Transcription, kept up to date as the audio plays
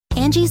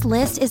Angie's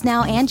List is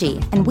now Angie,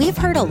 and we've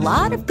heard a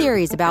lot of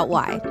theories about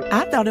why.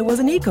 I thought it was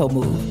an eco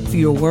move.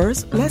 Fewer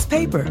words, less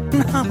paper.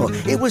 No,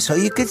 it was so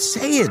you could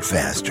say it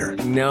faster.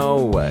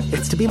 No,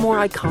 it's to be more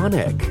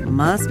iconic.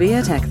 Must be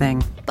a tech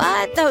thing.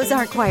 But those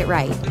aren't quite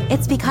right.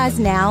 It's because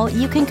now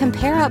you can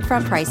compare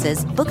upfront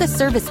prices, book a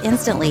service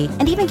instantly,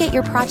 and even get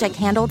your project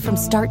handled from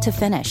start to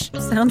finish.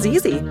 Sounds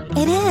easy.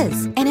 It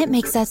is, and it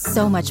makes us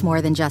so much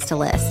more than just a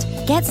list.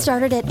 Get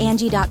started at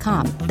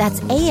Angie.com. That's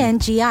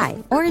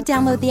ANGI, or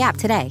download the app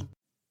today.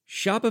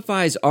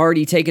 Shopify's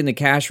already taken the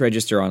cash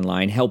register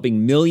online,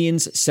 helping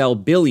millions sell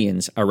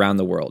billions around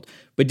the world.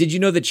 But did you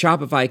know that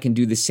Shopify can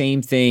do the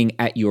same thing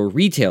at your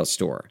retail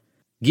store?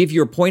 Give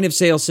your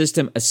point-of-sale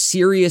system a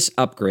serious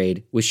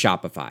upgrade with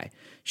Shopify.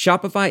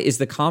 Shopify is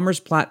the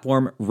commerce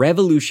platform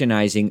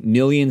revolutionizing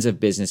millions of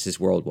businesses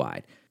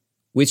worldwide.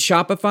 With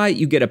Shopify,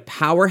 you get a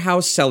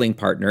powerhouse selling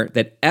partner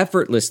that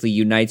effortlessly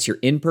unites your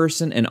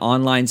in-person and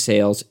online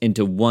sales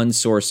into one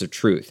source of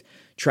truth.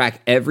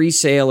 Track every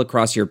sale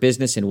across your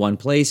business in one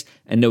place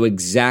and know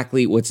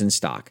exactly what's in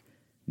stock.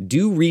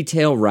 Do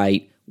retail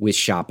right with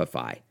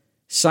Shopify.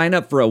 Sign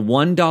up for a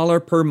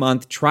 $1 per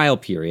month trial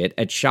period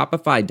at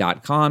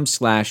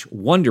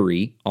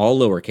shopify.com/Wondery, all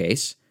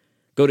lowercase.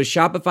 Go to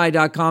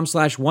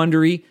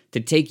shopify.com/Wondery to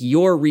take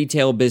your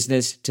retail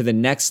business to the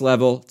next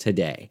level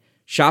today.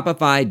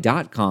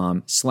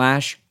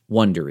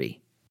 Shopify.com/Wondery.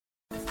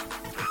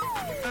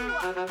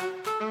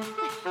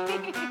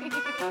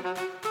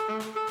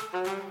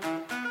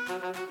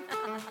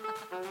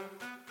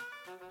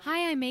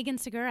 Hi, I'm Megan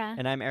Segura.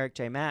 And I'm Eric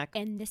J. Mack.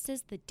 And this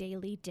is The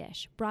Daily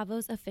Dish,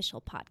 Bravo's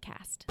official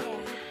podcast.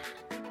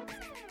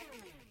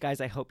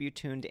 Guys, I hope you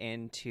tuned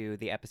in to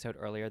the episode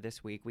earlier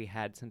this week. We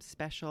had some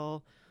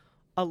special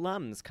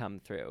alums come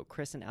through,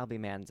 Chris and Albie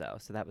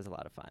Manzo, so that was a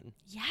lot of fun.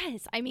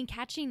 Yes, I mean,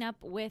 catching up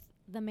with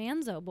the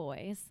Manzo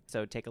boys.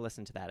 So take a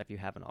listen to that if you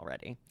haven't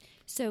already.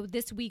 So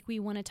this week we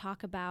want to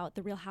talk about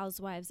the Real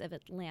Housewives of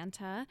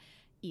Atlanta,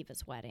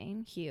 Eva's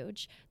wedding,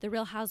 huge, the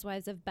Real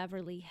Housewives of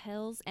Beverly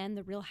Hills, and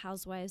the Real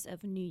Housewives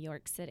of New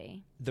York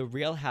City. The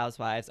Real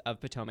Housewives of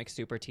Potomac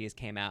Super Teas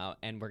came out,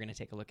 and we're going to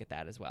take a look at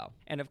that as well.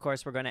 And of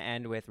course, we're going to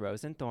end with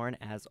Rose and Thorne,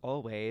 as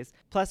always.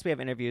 Plus, we have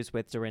interviews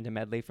with Dorinda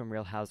Medley from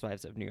Real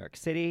Housewives of New York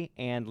City,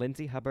 and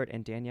Lindsay Hubbard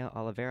and Danielle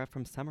Oliveira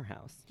from Summer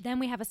House. Then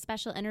we have a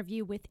special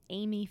interview with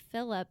Amy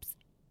Phillips,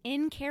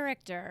 in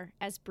character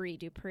as Brie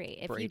Dupree.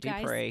 If you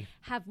guys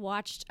have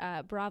watched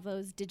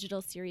Bravo's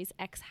digital series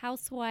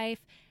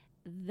Ex-Housewife,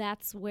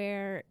 that's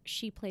where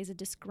she plays a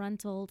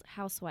disgruntled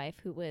housewife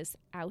who was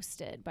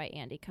ousted by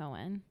Andy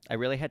Cohen. I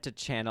really had to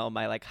channel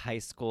my high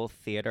school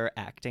theater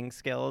acting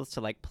skills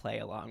to play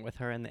along with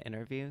her in the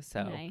interview.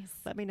 So nice.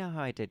 Let me know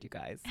how I did, you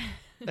guys.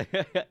 All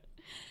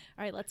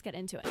right, let's get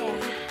into it.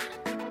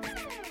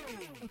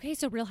 Okay,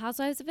 so Real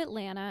Housewives of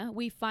Atlanta,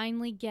 we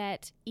finally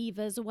get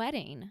Eva's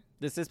wedding.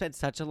 This has been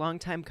such a long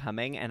time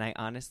coming, and I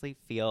honestly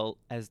feel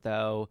as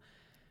though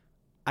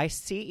I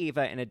see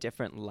Eva in a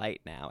different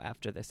light now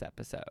after this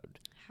episode.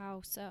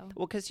 How so?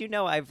 Well, because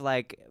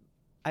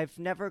I've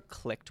never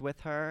clicked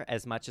with her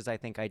as much as I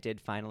think I did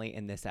finally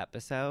in this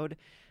episode,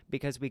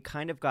 because we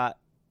kind of got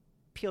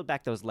peeled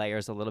back those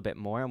layers a little bit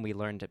more, and we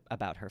learned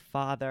about her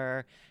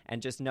father,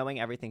 and just knowing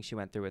everything she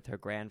went through with her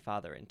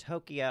grandfather in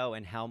Tokyo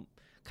and how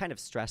kind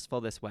of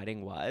stressful this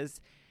wedding was.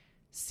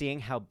 Seeing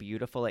how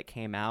beautiful it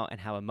came out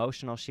and how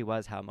emotional she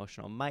was, how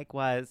emotional Mike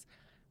was,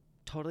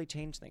 totally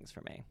changed things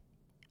for me.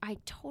 I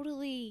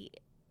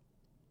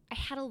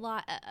had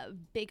a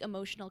big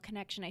emotional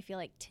connection, I feel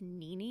like, to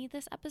Nene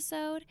this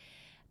episode,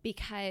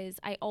 because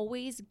I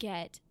always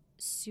get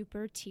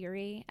super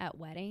teary at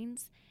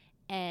weddings,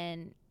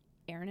 and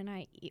Aaron and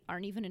I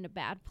aren't even in a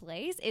bad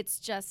place.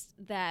 It's just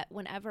that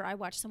whenever I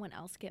watch someone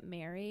else get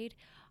married,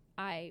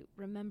 I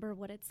remember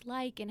what it's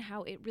like and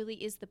how it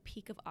really is the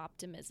peak of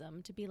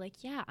optimism to be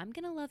like, yeah, I'm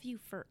going to love you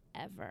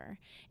forever.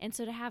 And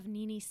so to have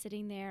Nene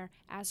sitting there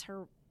as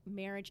her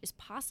marriage is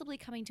possibly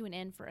coming to an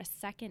end for a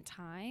second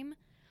time,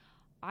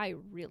 I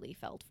really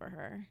felt for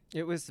her.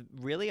 It was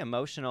really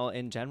emotional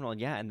in general,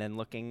 yeah. And then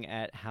looking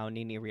at how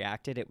Nene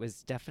reacted, it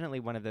was definitely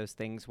one of those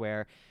things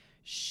where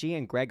she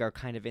and Greg are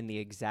kind of in the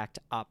exact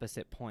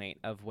opposite point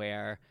of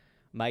where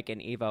Mike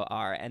and Eva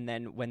are. And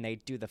then when they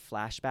do the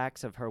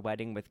flashbacks of her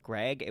wedding with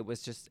Greg, it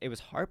was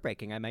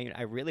heartbreaking. I mean,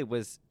 I really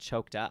was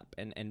choked up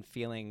and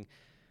feeling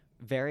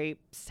very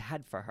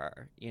sad for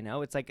her. You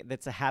know, it's like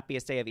that's the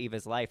happiest day of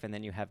Eva's life, and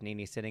then you have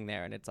Nene sitting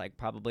there, and it's like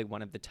probably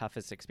one of the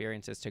toughest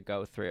experiences to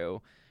go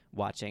through,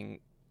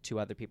 watching two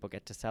other people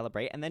get to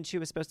celebrate. And then she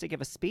was supposed to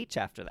give a speech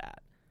after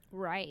that.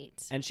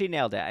 Right. And she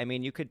nailed it. I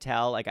mean, you could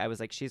tell, I was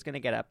like, she's going to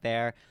get up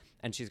there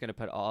and she's going to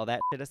put all that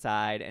shit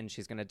aside and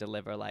she's going to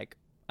deliver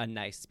a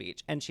nice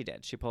speech. And she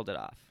did. She pulled it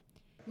off.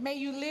 May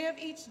you live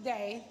each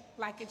day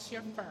like it's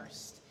your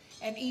first,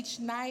 and each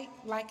night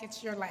like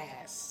it's your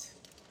last.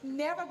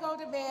 Never go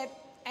to bed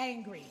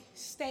angry.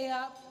 Stay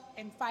up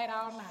and fight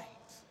all night.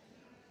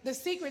 The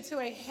secret to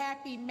a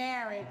happy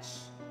marriage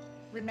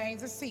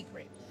remains a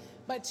secret.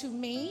 But to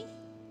me,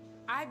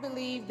 I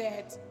believe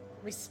that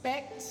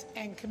respect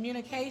and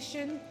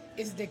communication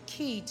is the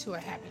key to a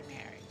happy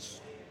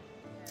marriage.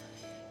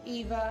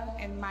 Eva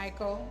and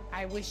Michael,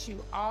 I wish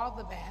you all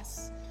the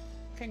best.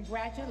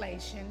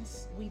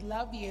 Congratulations. We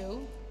love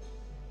you.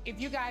 If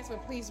you guys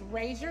would please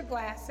raise your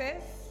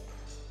glasses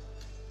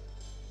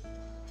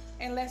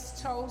and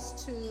let's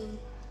toast to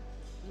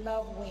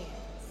love wins.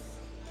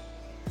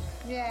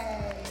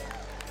 Yay.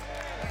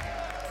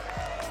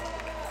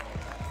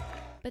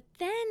 But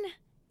then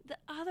the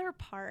other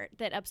part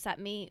that upset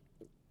me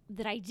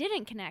that I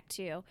didn't connect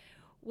to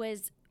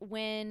was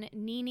when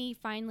Nene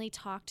finally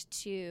talked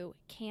to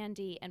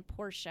Candy and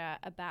Portia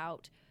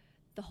about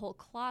the whole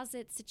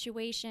closet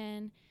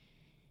situation.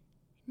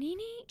 Nene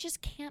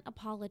just can't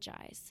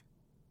apologize.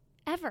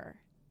 Ever.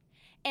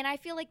 And I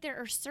feel like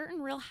there are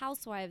certain Real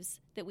Housewives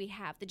that we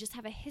have that just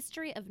have a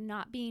history of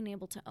not being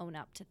able to own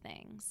up to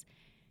things.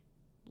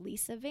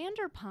 Lisa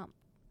Vanderpump,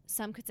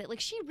 some could say, like,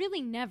 she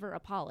really never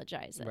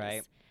apologizes.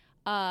 Right.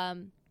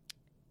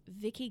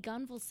 Vicky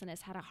Gunvalson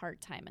has had a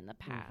hard time in the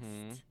past.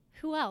 Mm-hmm.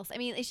 Who else? I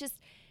mean, it's just,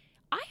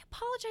 I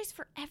apologize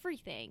for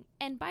everything.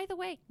 And by the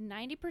way,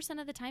 90%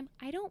 of the time,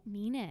 I don't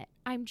mean it.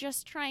 I'm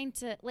just trying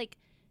to, like,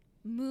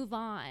 move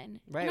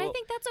on. Right. And I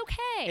think that's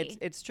okay.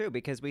 It's true,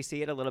 because we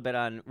see it a little bit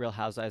on Real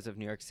Housewives of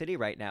New York City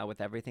right now with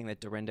everything that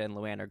Dorinda and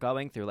Luann are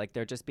going through. Like,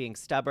 they're just being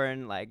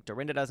stubborn. Like,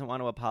 Dorinda doesn't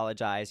want to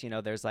apologize. You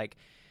know, there's like,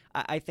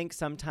 I think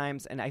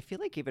sometimes, and I feel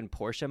like even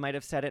Portia might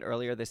have said it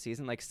earlier this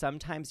season, like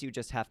sometimes you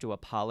just have to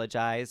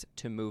apologize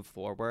to move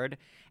forward.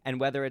 And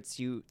whether it's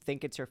you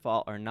think it's your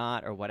fault or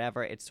not or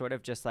whatever, it's sort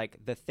of just like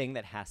the thing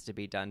that has to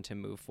be done to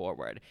move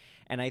forward.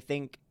 And I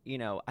think, you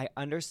know, I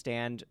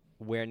understand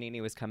where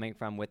Nene was coming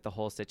from with the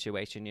whole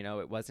situation. You know,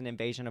 it was an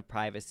invasion of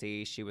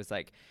privacy. She was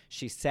like,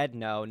 she said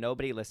no,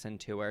 nobody listened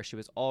to her. She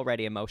was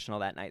already emotional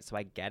that night, so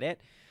I get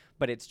it.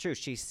 But it's true.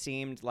 She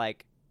seemed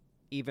like,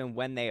 even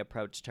when they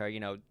approached her, you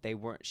know,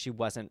 she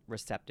wasn't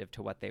receptive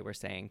to what they were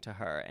saying to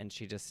her. And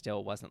she just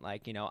still wasn't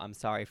like, you know, I'm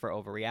sorry for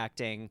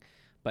overreacting,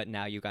 but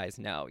now you guys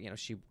know. You know,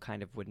 she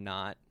kind of would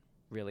not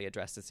really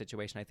address the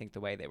situation, I think, the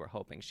way they were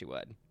hoping she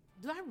would.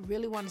 Do I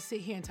really want to sit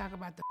here and talk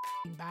about the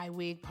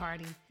bi-wig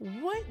party?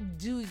 What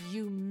do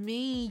you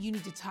mean you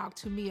need to talk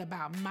to me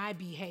about my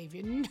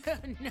behavior? No.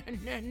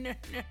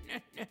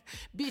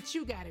 Bitch,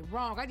 you got it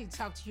wrong. I need to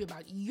talk to you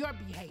about your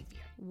behavior.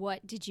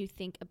 What did you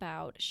think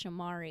about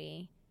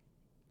Shamari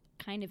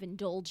kind of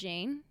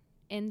indulging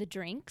in the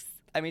drinks?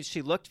 I mean,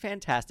 she looked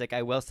fantastic.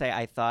 I will say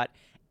I thought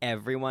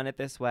everyone at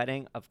this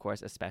wedding, of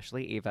course,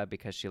 especially Eva,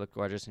 because she looked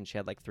gorgeous and she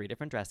had like 3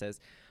 different dresses,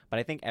 but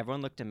I think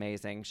everyone looked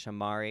amazing.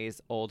 Shamari's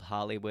old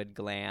Hollywood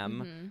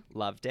glam,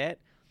 loved it.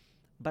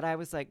 But I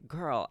was like,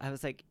 girl,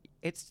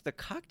 it's the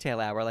cocktail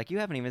hour. Like, you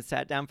haven't even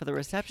sat down for the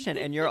reception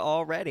and you're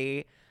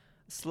already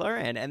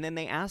slurring. And then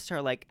they asked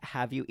her, like,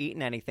 have you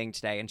eaten anything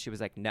today? And she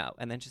was like, no.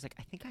 And then she's like,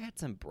 I think I had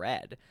some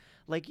bread.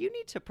 Like, you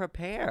need to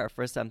prepare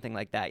for something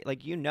like that.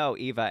 Like, you know,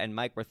 Eva and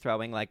Mike were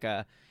throwing like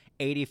a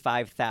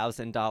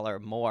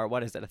 $85,000 more,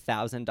 what is it,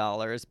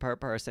 $1,000 per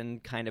person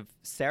kind of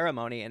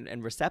ceremony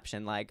and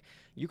reception. Like,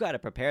 you got to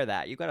prepare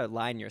that. You got to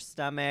line your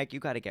stomach.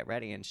 You got to get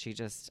ready. And she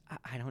just,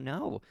 I don't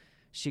know.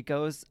 She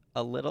goes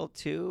a little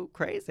too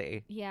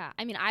crazy. Yeah.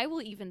 I mean, I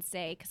will even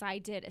say, because I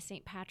did a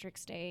St.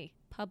 Patrick's Day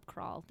pub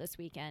crawl this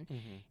weekend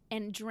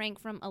and drank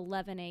from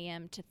 11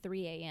 a.m. to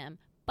 3 a.m.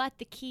 But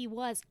the key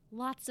was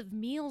lots of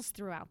meals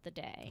throughout the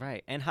day.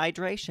 Right. And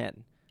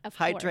hydration. Of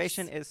course.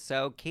 Hydration is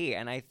so key.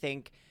 And I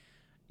think,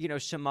 you know,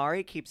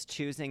 Shamari keeps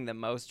choosing the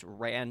most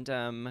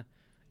random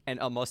and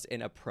almost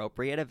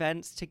inappropriate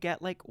events to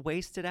get like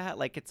wasted at.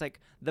 Like, it's like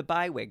the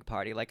bi-wig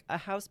party, like a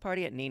house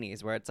party at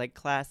Nene's where it's like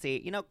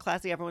classy, you know,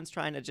 classy. Everyone's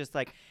trying to just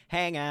like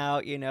hang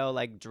out, you know,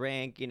 like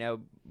drink, you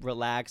know,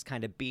 relax,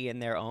 kind of be in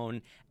their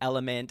own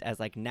element as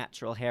like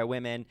natural hair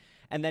women.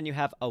 And then you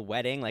have a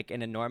wedding, like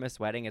an enormous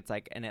wedding. It's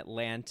like an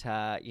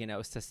Atlanta, you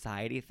know,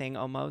 society thing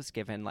almost,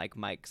 given like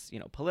Mike's, you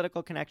know,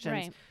 political connections.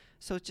 Right.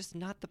 So it's just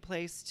not the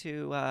place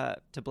to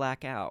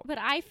black out. But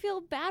I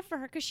feel bad for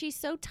her because she's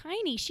so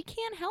tiny. She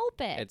can't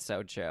help it. It's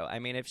so true. I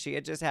mean, if she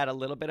had just had a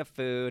little bit of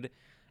food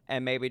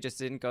and maybe just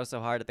didn't go so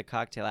hard at the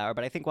cocktail hour.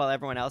 But I think while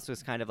everyone else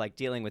was kind of like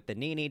dealing with the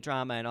Nene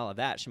drama and all of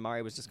that,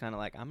 Shamari was just kind of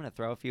like, I'm going to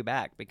throw a few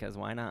back because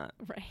why not?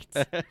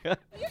 Right.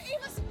 You're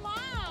Eva's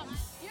mom.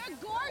 You're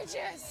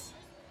gorgeous.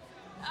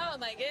 Oh,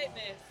 my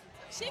goodness.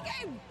 She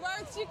gave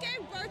birth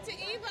to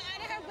Eva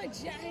out of her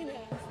vagina.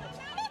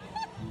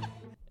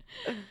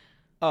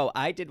 Oh,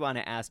 I did want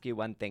to ask you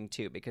one thing,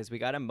 too, because we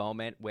got a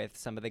moment with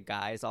some of the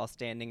guys all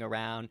standing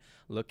around,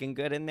 looking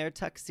good in their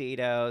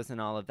tuxedos and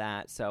all of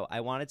that. So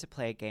I wanted to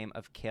play a game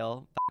of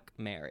Kill, Fuck,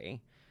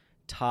 Marry.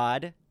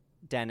 Todd,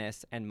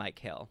 Dennis, and Mike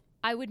Hill.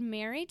 I would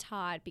marry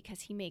Todd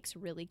because he makes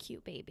really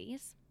cute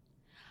babies.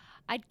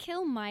 I'd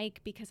kill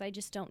Mike because I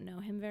just don't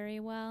know him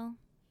very well.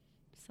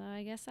 So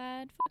I guess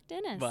I'd fuck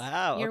Dennis.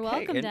 Wow. You're okay.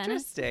 welcome,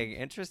 Dennis.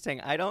 Interesting.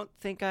 I don't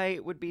think I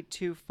would be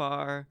too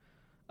far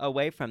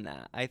away from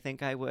that. I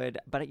think I would,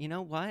 but you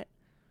know what?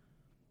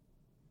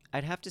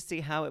 I'd have to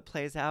see how it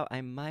plays out. I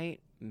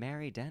might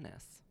marry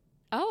Dennis.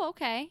 Oh,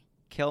 okay.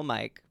 Kill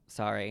Mike.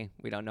 Sorry,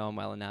 we don't know him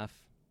well enough.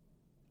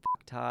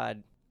 Fuck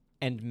Todd.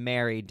 And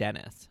marry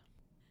Dennis.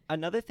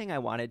 Another thing I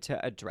wanted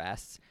to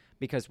address,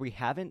 because we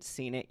haven't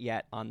seen it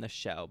yet on the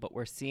show, but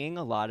we're seeing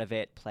a lot of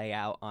it play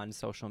out on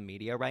social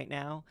media right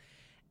now.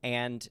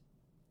 And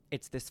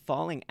it's this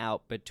falling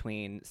out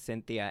between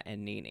Cynthia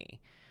and NeNe.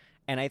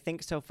 And I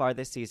think so far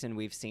this season,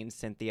 we've seen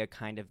Cynthia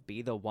kind of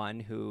be the one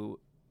who,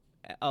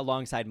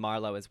 alongside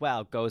Marlo as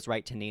well, goes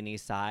right to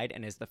NeNe's side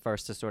and is the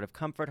first to sort of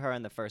comfort her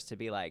and the first to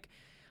be like,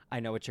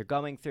 I know what you're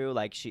going through.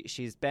 Like,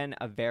 she's been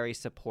a very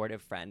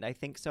supportive friend, I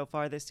think, so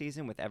far this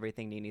season with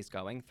everything NeNe's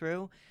going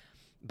through.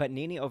 But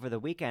NeNe over the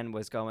weekend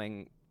was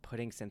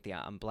putting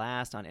Cynthia on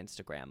blast on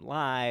Instagram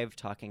Live,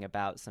 talking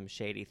about some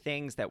shady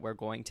things that we're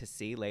going to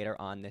see later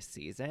on this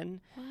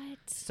season. What?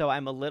 So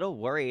I'm a little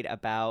worried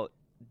about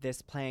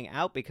this playing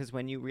out, because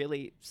when you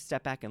really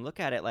step back and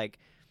look at it, like,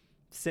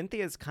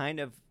 Cynthia's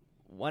kind of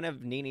one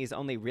of NeNe's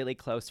only really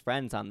close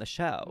friends on the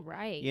show.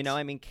 Right. You know,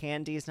 I mean,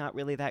 Candy's not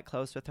really that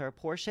close with her.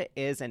 Portia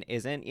is and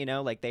isn't, you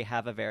know, like, they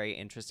have a very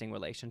interesting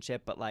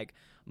relationship, but like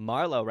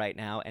Marlo right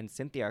now and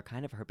Cynthia are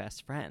kind of her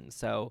best friends.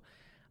 So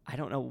I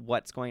don't know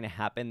what's going to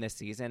happen this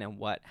season and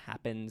what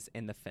happens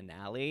in the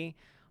finale,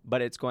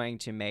 but it's going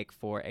to make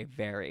for a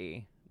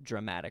very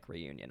dramatic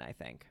reunion, I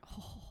think.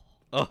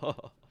 Oh.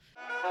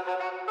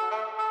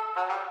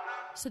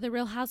 So the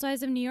Real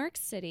Housewives of New York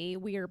City,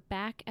 we are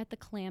back at the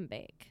clam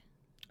bake.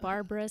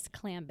 Barbara's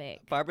clam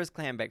bake. Barbara's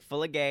clam bake,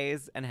 full of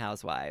gays and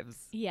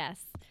housewives.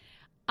 Yes.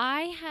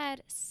 I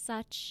had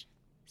such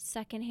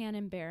secondhand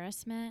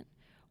embarrassment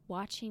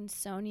watching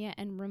Sonia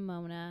and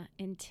Ramona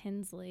in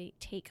Tinsley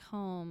take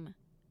home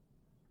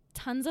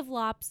tons of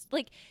lobster.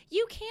 Like,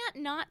 you can't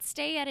not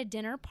stay at a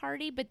dinner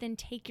party but then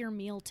take your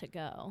meal to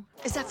go.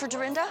 Is that for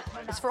Dorinda?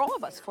 It's for all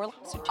of us. 4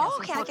 lobster. Oh,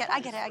 okay,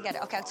 I get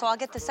it. Okay, so I'll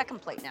get the second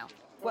plate now.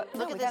 What?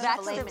 Look at this.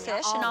 That's the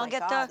fish, and I'll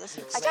get the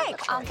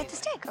steak. I'll get the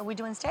steak. Are we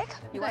doing steak?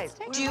 You want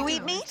steak? Do you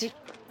eat meat?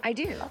 I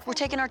do. We're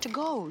taking our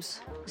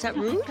to-goes. Is that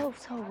rude? I feel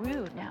so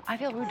rude now. I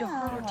feel rude to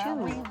her,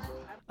 too.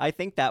 I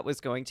think that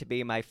was going to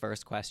be my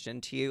first question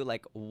to you.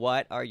 Like,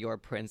 what are your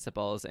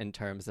principles in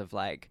terms of,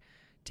 like,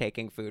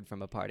 taking food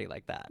from a party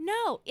like that?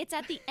 No, it's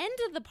at the end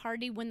of the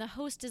party when the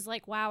host is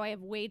like, wow, I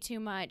have way too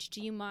much. Do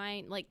you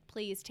mind? Like,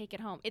 please take it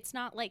home. It's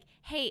not like,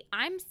 hey,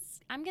 I'm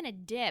going to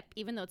dip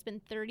even though it's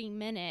been 30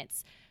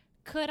 minutes.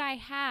 Could I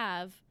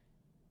have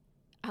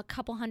a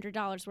couple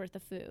 $100 worth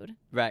of food?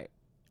 Right.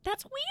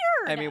 That's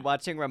weird. I mean,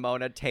 watching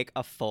Ramona take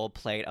a full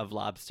plate of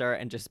lobster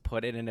and just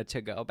put it in a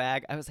to-go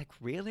bag, I was like,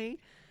 really?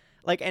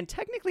 Like, and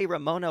technically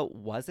Ramona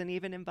wasn't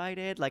even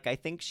invited. Like, I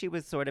think she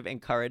was sort of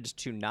encouraged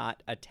to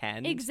not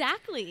attend.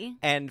 Exactly.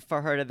 And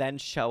for her to then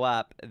show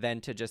up,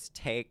 then to just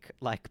take,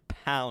 like,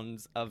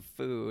 pounds of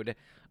food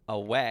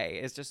away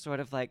is just sort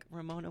of like,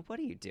 Ramona, what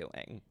are you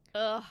doing?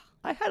 Ugh.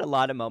 I had a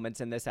lot of moments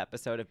in this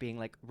episode of being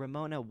like,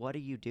 Ramona, what are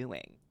you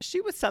doing?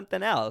 She was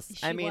something else.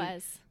 She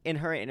was. In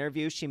her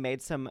interview, she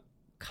made some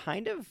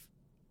kind of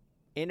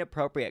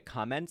inappropriate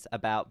comments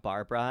about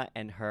Barbara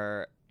and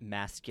her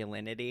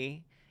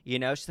masculinity. You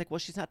know, she's like, well,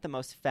 she's not the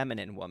most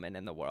feminine woman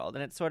in the world.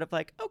 And it's sort of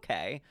like,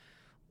 okay,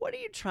 what are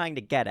you trying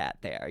to get at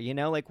there? You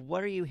know, like,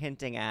 what are you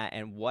hinting at,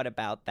 and what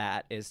about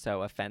that is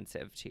so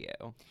offensive to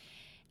you?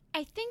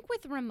 I think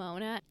with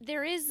Ramona,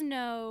 there is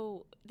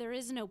no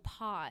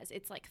pause.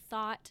 It's like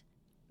thought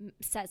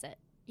says it,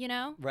 you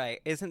know? Right.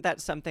 Isn't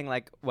that something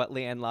like what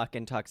Leanne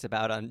Locken talks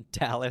about on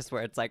Dallas,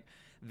 where it's like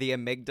the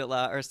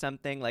amygdala or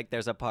something? Like,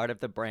 there's a part of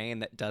the brain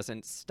that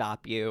doesn't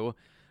stop you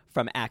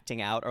from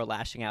acting out or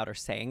lashing out or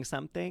saying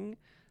something.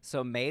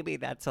 So maybe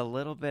that's a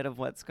little bit of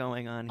what's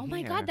going on here. Oh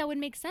my God, that would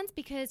make sense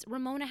because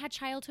Ramona had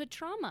childhood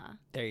trauma.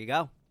 There you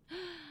go.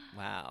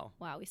 Wow.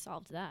 Wow, we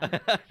solved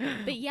that.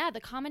 But yeah, the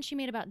comment she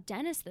made about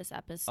Dennis this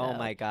episode. Oh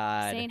my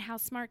God. Saying how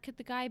smart could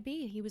the guy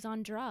be? He was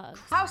on drugs.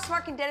 How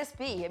smart can Dennis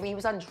be? I mean, he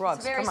was on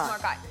drugs. He's a very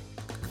smart guy.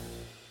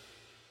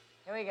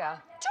 Here we go.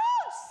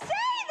 Don't say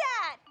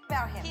that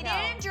about him. He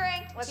didn't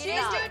drink. He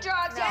didn't do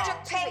drugs. He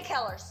took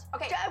painkillers.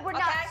 Okay, we're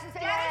not.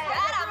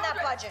 That I'm not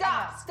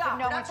budgeting. Stop.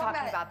 No one's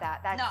talking about that.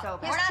 That's so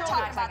bad. We're not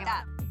talking about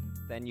that.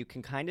 Then you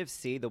can kind of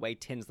see the way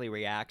Tinsley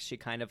reacts. She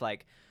kind of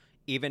like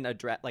even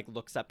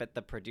looks up at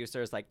the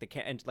producers, like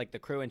the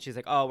crew, and she's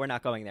like, "Oh, we're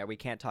not going there. We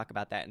can't talk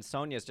about that." And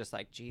Sonia's just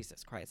like,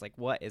 "Jesus Christ! Like,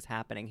 what is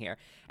happening here?"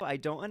 I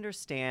don't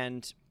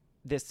understand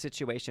this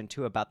situation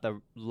too about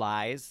the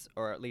lies,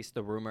 or at least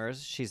the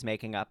rumors she's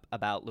making up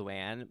about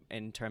Luann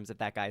in terms of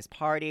that guy's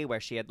party where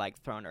she had like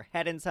thrown her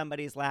head in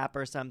somebody's lap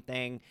or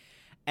something.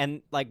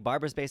 And like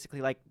Barbara's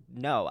basically like,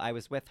 "No, I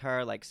was with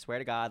her. Like, swear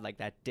to God, like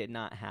that did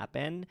not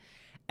happen."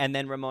 And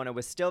then Ramona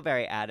was still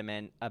very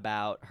adamant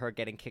about her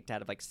getting kicked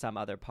out of like some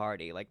other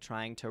party, like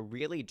trying to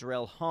really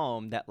drill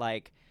home that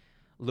like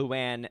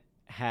Luann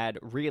had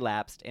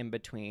relapsed in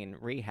between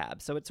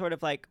rehab. So it's sort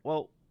of like,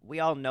 well, we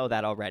all know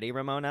that already,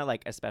 Ramona,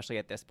 like especially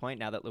at this point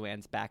now that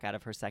Luann's back out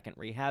of her second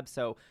rehab.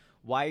 So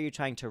why are you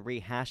trying to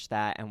rehash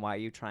that, and why are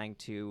you trying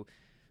to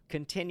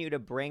continue to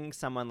bring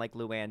someone like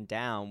Luann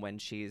down when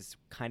she's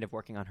kind of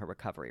working on her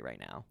recovery right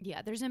now?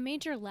 Yeah, there's a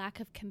major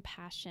lack of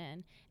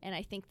compassion, and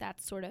I think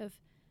that's sort of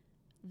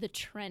the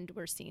trend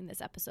we're seeing this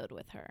episode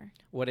with her.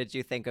 What did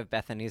you think of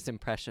Bethany's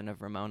impression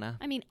of Ramona?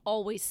 I mean,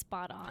 always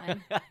spot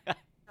on.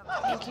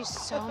 Thank you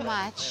so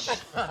much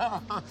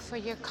for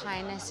your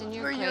kindness and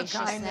your graciousness. For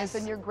your kindness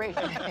and your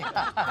graciousness.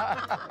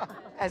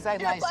 As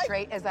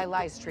I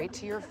lie straight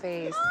to your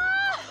face.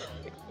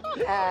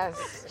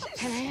 Yes.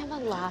 Can I have a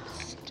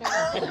lobster?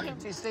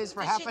 She stays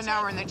for half an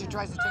hour and then she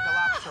tries to take a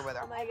lobster with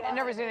her. I've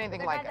never seen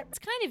anything like it. It's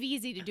kind of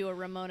easy to do a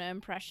Ramona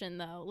impression,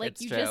 though. Like,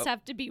 It's you true. just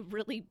have to be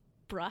really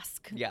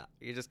brusque. Yeah,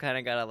 you just kind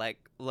of gotta like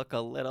look a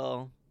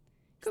little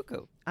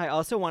cuckoo. I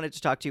also wanted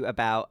to talk to you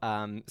about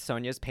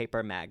Sonja's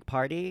paper mag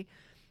party,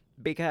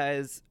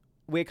 because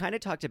we kind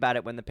of talked about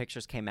it when the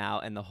pictures came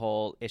out and the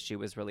whole issue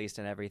was released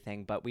and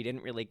everything, but we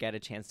didn't really get a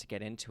chance to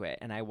get into it.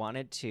 And I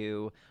wanted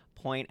to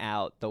point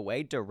out the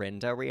way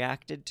Dorinda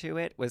reacted to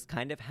it was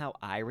kind of how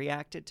I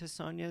reacted to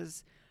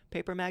Sonja's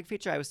paper mag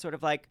feature. I was sort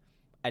of like,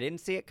 I didn't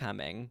see it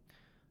coming.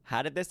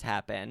 How did this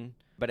happen?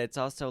 But it's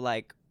also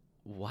like,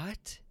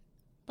 what?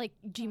 Like,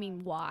 do you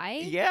mean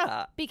why?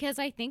 Yeah. Because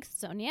I think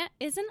Sonja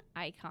is an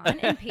icon,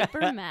 and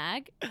Paper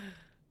Mag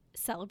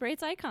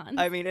celebrates icons.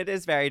 I mean, it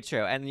is very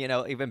true. And, you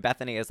know, even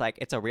Bethany is like,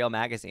 it's a real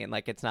magazine.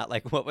 Like, it's not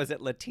like, what was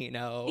it,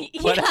 Latino?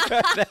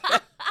 Whatever.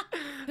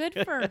 Good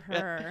for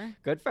her.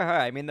 Good for her.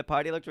 I mean, the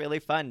party looked really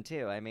fun,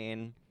 too. I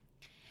mean...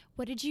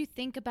 What did you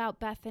think about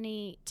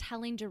Bethany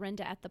telling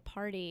Dorinda at the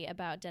party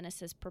about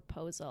Dennis's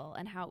proposal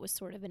and how it was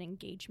sort of an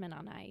engagement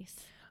on ice?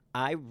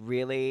 I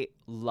really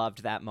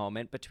loved that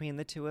moment between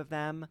the two of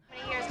them.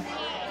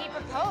 He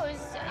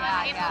proposed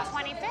on April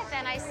 25th,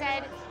 and I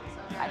said...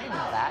 I didn't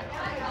know that.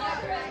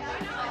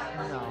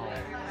 No.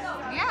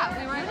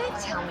 Yeah, You didn't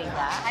tell me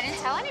that. I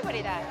didn't tell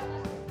anybody that.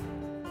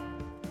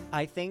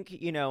 I think,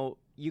 you know,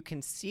 you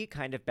can see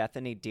kind of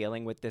Bethany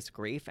dealing with this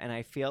grief, and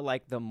I feel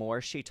like the more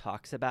she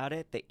talks about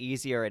it, the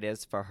easier it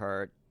is for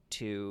her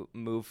to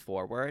move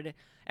forward.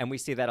 And we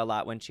see that a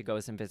lot when she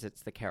goes and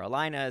visits the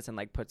Carolinas and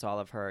like puts all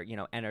of her, you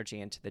know,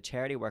 energy into the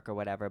charity work or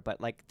whatever. But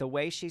like the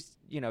way she's,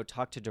 you know,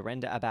 talked to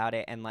Dorinda about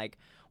it, and like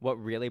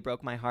what really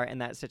broke my heart in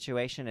that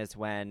situation is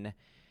when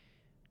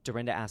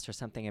Dorinda asked her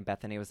something and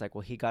Bethany was like,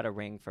 well, he got a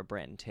ring for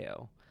Brynn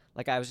too.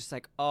 Like, I was just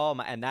like, oh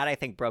my, and that I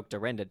think broke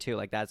Dorinda too.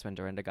 Like, that's when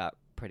Dorinda got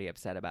pretty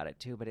upset about it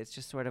too. But it's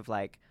just sort of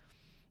like,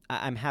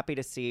 I'm happy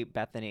to see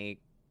Bethany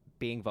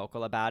being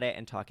vocal about it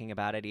and talking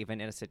about it, even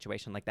in a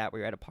situation like that where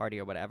you're at a party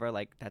or whatever.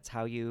 Like, that's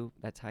how you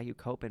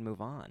cope and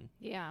move on.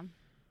 Yeah.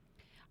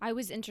 I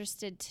was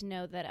interested to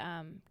know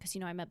that, because,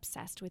 you know, I'm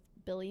obsessed with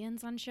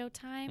Billions on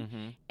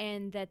Showtime,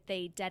 and that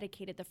they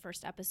dedicated the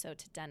first episode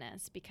to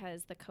Dennis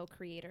because the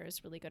co-creator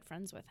is really good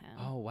friends with him.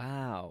 Oh,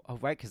 wow. Oh,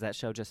 right, because that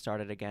show just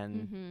started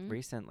again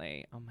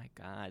recently. Oh, my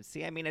God.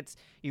 See, I mean,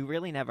 you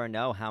really never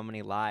know how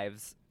many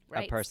lives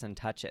a person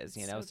touches,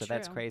 you know? So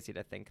that's crazy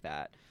to think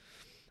that.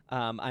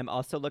 I'm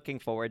also looking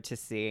forward to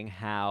seeing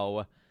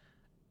how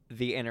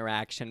the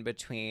interaction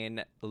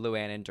between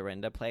Luann and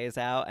Dorinda plays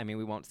out. I mean,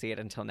 we won't see it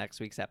until next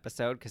week's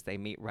episode because they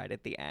meet right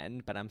at the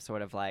end, but I'm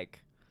sort of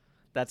like,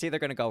 that's either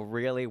going to go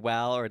really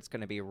well or it's going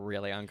to be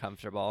really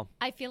uncomfortable.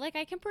 I feel like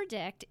I can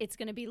predict it's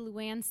going to be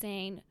Luann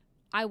saying,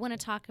 I want to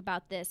talk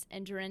about this,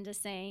 and Dorinda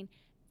saying,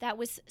 that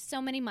was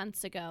so many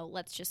months ago,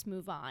 let's just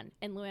move on.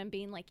 And Luann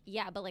being like,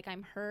 yeah, but like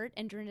I'm hurt,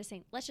 and Dorinda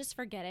saying, let's just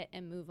forget it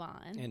and move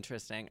on.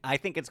 Interesting. I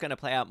think it's going to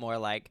play out more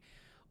like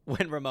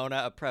when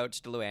Ramona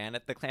approached Luann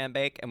at the clam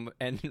bake, and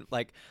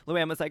like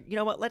Luann was like, you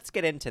know what, let's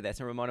get into this.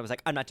 And Ramona was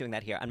like, I'm not doing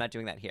that here. I'm not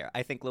doing that here.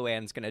 I think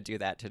Luann's going to do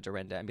that to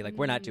Dorinda and be like,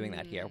 we're not doing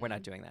that here. We're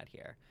not doing that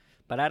here.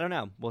 But I don't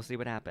know. We'll see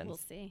what happens. We'll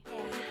see.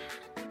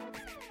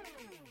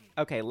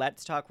 Okay,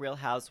 let's talk Real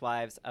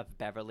Housewives of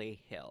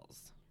Beverly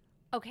Hills.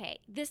 Okay,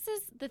 this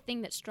is the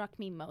thing that struck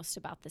me most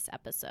about this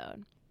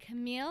episode.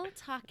 Camille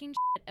talking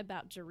shit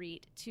about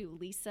Dorit to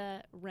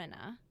Lisa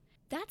Rinna.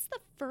 That's the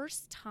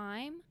first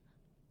time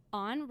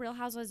on Real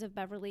Housewives of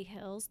Beverly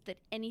Hills that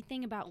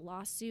anything about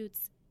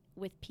lawsuits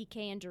with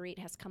PK and Dorit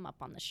has come up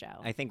on the show.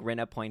 I think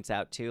Rinna points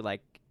out, too,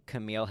 like,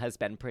 Camille has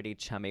been pretty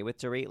chummy with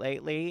Dorit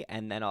lately,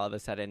 and then all of a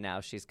sudden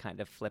now she's kind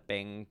of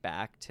flipping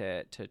back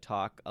to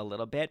talk a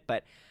little bit.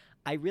 But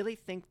I really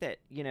think that,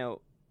 you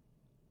know,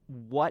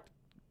 what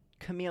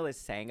Camille is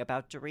saying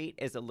about Dorit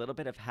is a little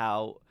bit of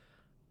how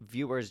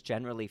viewers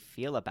generally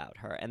feel about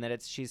her, and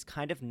that she's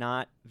kind of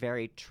not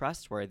very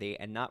trustworthy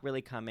and not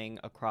really coming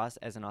across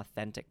as an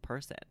authentic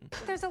person.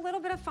 There's a little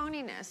bit of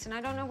phoniness, and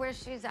I don't know where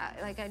she's at.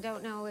 Like, I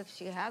don't know if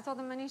she has all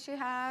the money she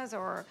has,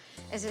 or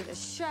is it a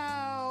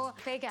show,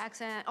 fake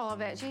accent, all of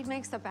it. She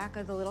makes the back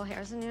of the little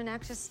hairs in your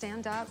neck just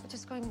stand up,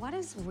 just going, what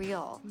is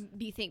real?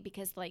 Do you think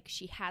because, like,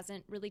 she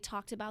hasn't really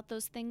talked about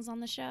those things on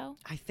the show?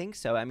 I think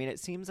so. I mean,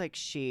 it seems like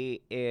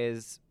she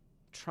is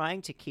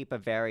trying to keep a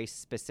very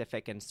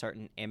specific and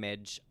certain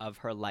image of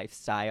her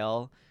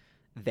lifestyle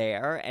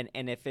there.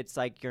 And if it's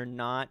like you're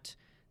not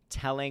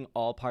telling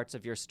all parts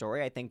of your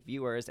story, I think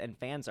viewers and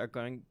fans are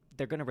going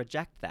they're going to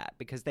reject that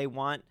because they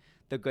want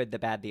the good, the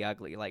bad, the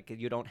ugly. Like,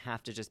 you don't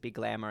have to just be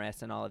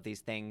glamorous and all of these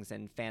things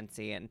and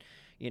fancy and,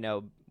 you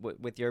know,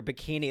 with your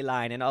bikini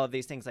line and all of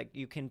these things. Like,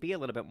 you can be a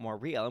little bit more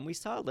real. And we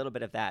saw a little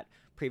bit of that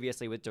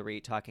previously with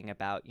Dorit talking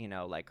about, you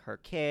know, like her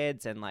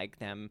kids and like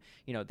them,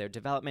 you know, their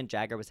development.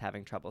 Jagger was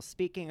having trouble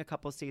speaking a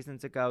couple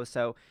seasons ago.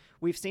 So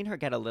we've seen her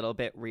get a little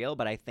bit real,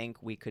 but I think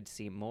we could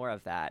see more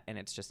of that, and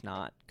it's just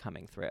not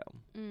coming through.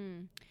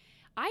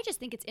 I just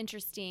think it's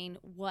interesting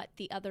what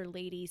the other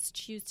ladies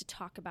choose to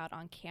talk about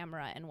on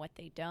camera and what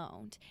they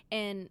don't.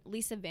 And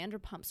Lisa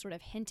Vanderpump sort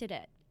of hinted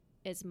at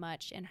as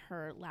much in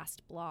her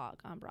last blog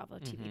on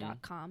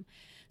BravoTV.com.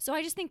 So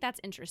I just think that's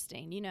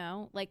interesting, you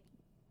know? Like,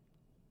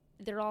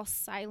 they're all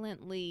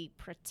silently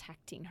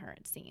protecting her,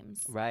 it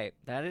seems. Right.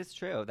 That is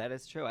true. That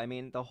is true. I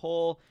mean, the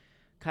whole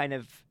kind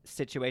of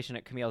situation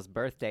at Camille's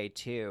birthday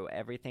too,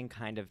 everything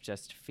kind of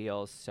just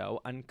feels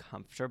so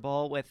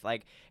uncomfortable with,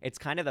 like, it's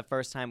kind of the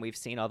first time we've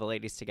seen all the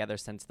ladies together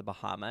since the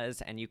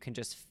Bahamas, and you can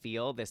just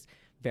feel this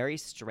very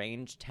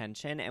strange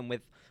tension. And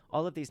with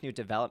all of these new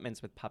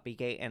developments with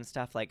Puppygate and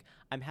stuff, like,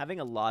 I'm having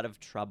a lot of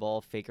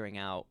trouble figuring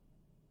out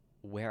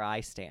where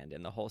I stand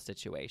in the whole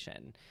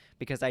situation,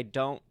 because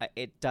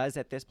it does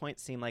at this point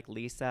seem like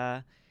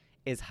Lisa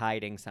is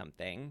hiding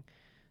something.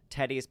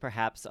 Teddy's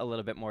perhaps a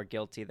little bit more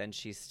guilty than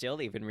she's still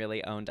even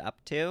really owned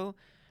up to.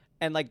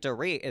 And, like,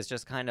 Dorit is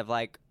just kind of,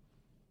 like,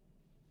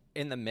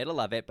 in the middle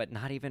of it, but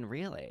not even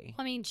really.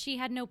 I mean, she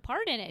had no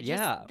part in it. Yeah.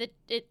 Just that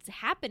it's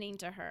happening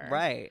to her.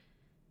 Right.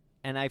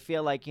 And I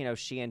feel like, you know,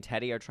 she and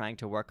Teddy are trying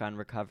to work on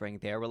recovering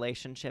their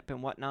relationship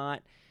and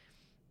whatnot.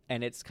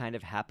 And it's kind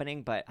of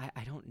happening, but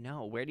I don't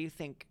know. Where do you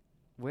think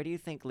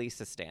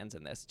Lisa stands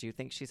in this? Do you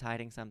think she's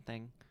hiding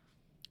something?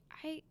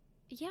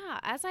 Yeah,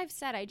 as I've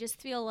said, I just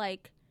feel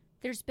like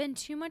there's been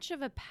too much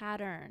of a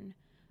pattern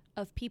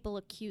of people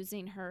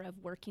accusing her of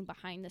working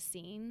behind the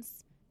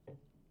scenes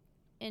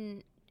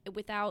and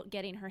without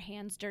getting her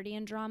hands dirty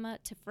in drama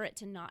for it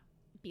to not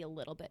be a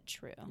little bit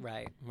true.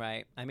 Right.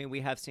 I mean,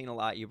 we have seen a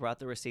lot. You brought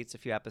the receipts a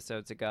few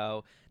episodes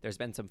ago. There's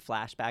been some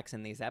flashbacks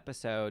in these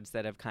episodes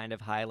that have kind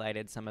of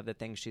highlighted some of the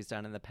things she's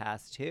done in the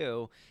past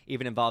too,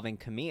 even involving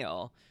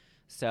Camille.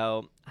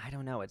 So I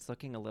don't know. It's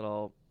looking a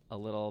little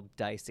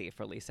dicey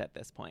for Lisa at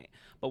this point.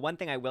 But one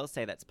thing I will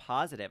say that's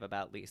positive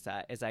about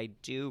Lisa is I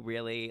do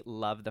really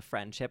love the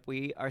friendship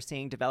we are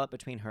seeing develop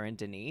between her and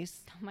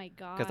Denise. Oh my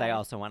God. Because I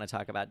also want to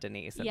talk about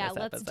Denise in this episode.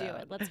 Yeah, let's do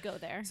it. Let's go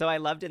there. So I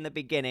loved in the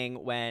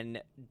beginning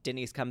when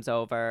Denise comes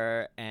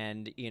over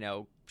and, you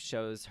know,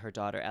 shows her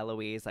daughter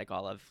Eloise like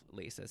all of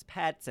Lisa's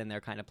pets, and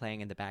they're kind of playing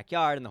in the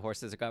backyard and the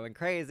horses are going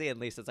crazy and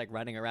Lisa's like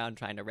running around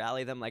trying to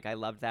rally them. Like, I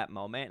loved that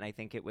moment, and I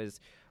think it was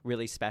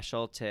really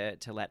special to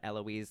let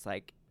Eloise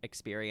like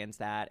experience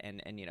that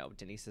and you know,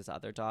 Denise's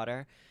other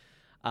daughter.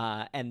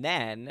 And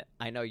then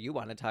I know you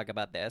want to talk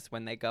about this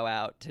when they go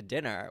out to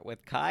dinner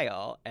with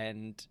Kyle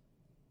and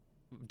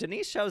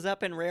Denise shows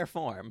up in rare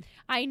form.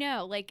 I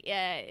know, like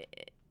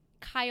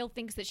Kyle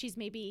thinks that she's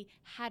maybe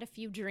had a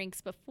few drinks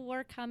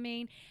before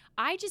coming.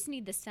 I just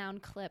need the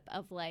sound clip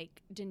of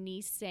like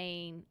Denise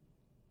saying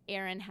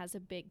Aaron has a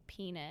big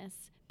penis,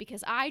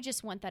 because I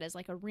just want that as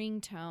like a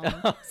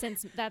ringtone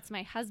since that's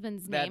my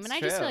husband's name. And I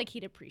just feel like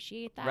he'd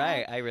appreciate that.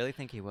 Right. I really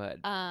think he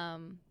would.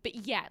 But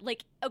yeah,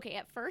 like, okay,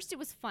 at first it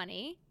was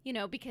funny, you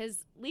know,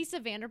 because Lisa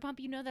Vanderpump,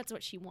 you know, that's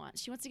what she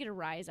wants. She wants to get a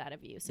rise out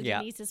of you. So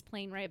Denise is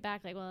playing right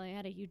back like, well, I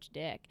had a huge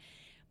dick.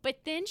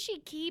 But then she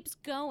keeps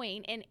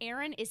going and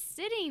Aaron is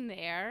sitting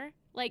there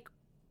like,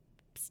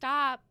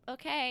 stop,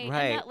 okay.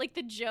 Right. And that, like,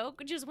 the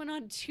joke just went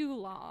on too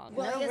long.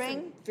 Well, no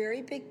ring,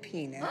 very big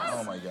penis.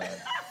 Oh my God.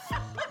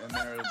 And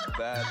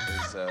that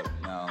is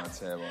now on the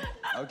table.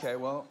 Okay,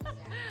 well.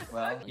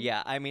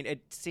 Yeah, I mean,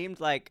 it seemed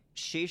like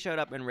she showed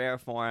up in rare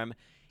form.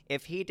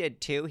 If he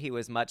did too, he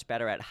was much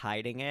better at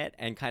hiding it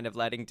and kind of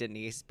letting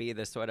Denise be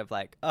the sort of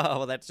like, oh,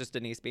 well, that's just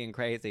Denise being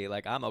crazy.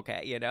 Like, I'm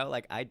okay, you know?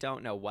 Like, I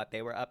don't know what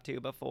they were up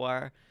to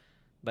before,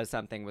 but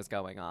something was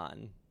going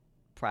on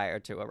prior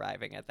to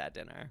arriving at that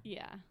dinner.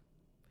 Yeah.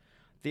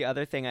 The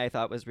other thing I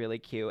thought was really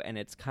cute, and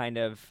it's kind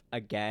of,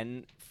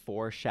 again,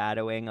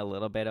 foreshadowing a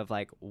little bit of,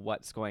 like,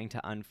 what's going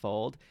to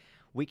unfold.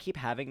 We keep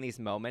having these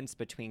moments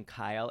between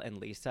Kyle and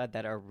Lisa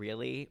that are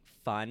really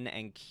fun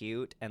and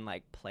cute and,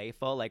 like,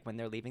 playful, like when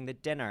they're leaving the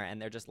dinner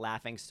and they're just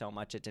laughing so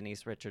much at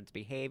Denise Richards'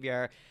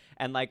 behavior.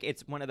 And, like,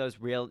 it's one of those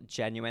real,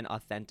 genuine,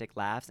 authentic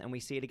laughs. And we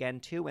see it again,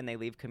 too, when they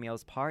leave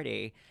Camille's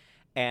party.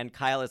 And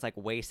Kyle is, like,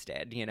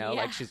 wasted, you know?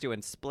 Yeah. Like, she's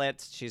doing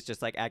splits. She's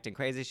just, like, acting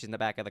crazy. She's in the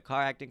back of the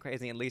car acting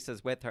crazy. And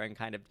Lisa's with her and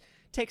kind of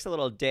takes a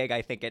little dig,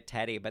 I think, at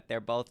Teddy. But they're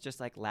both just,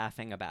 like,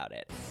 laughing about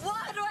it.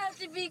 Why do I have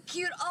to be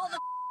cute all the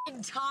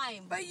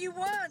time? But you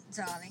weren't,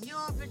 darling.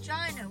 Your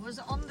vagina was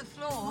on the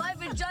floor. My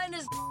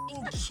vagina's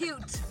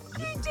cute.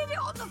 You did it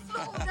on the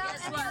floor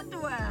without any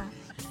underwear.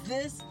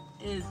 This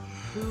is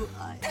who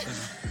I am.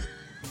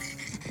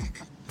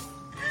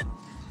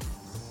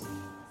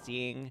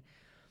 Seeing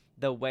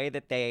the way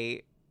that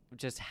they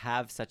just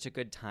have such a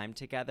good time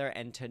together,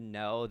 and to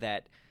know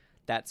that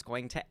that's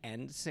going to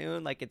end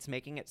soon, like, it's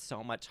making it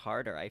so much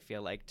harder, I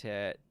feel like,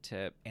 to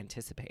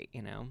anticipate,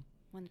 you know?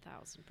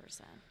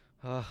 1000%.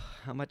 Oh,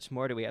 how much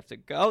more do we have to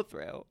go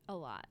through? A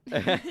lot.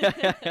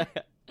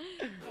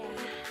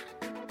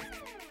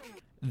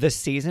 The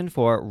season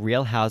 4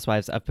 Real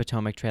Housewives of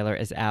Potomac trailer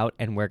is out,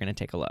 and we're going to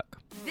take a look.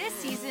 This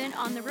season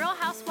on The Real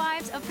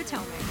Housewives of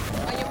Potomac.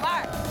 On your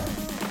mark.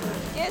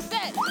 Get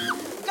set.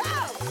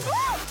 Go!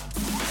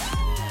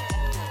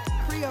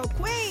 Creole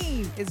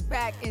Queen is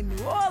back in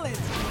New Orleans.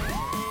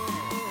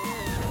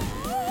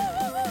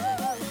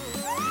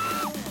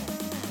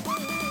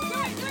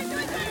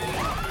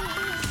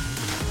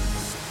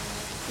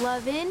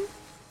 Love in,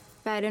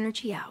 bad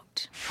energy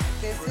out.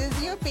 This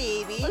is your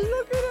baby.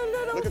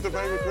 Look at the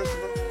baby,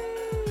 Christopher.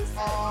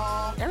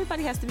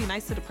 Everybody has to be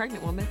nice to the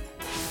pregnant woman.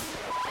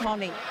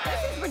 Monique.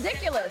 This is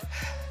ridiculous.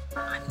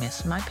 I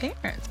miss my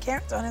parents.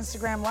 Karen's on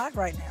Instagram Live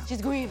right now.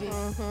 She's grieving.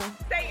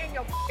 Stay in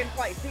your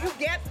place. Do you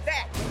get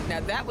that?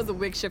 Now that was a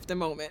wig shifting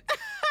moment.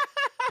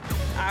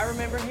 I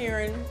remember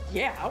hearing,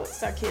 yeah, I would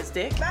suck his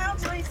dick.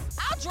 Boundaries.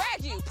 I'll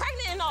drag you,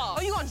 pregnant and all.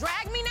 Oh, you gonna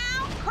drag me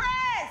now? Chris!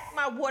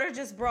 My water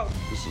just broke.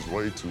 This is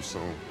way too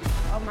soon.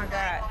 Oh my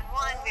God.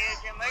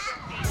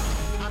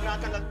 I'm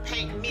not gonna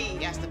paint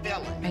me as the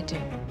villain. I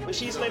do. But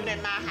she's living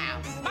in my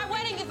house. My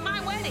wedding is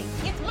my wedding.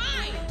 It's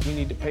mine. We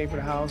need to pay for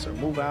the house or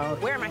move out.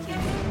 Where are my keys?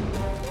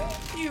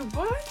 You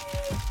boy.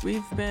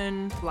 We've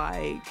been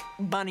like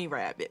bunny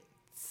rabbits.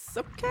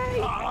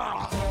 Okay.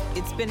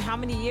 It's been how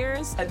many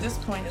years? At this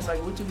point, it's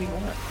like, what do we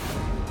want?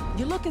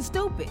 You're looking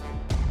stupid.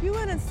 You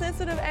an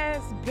insensitive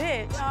ass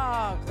bitch.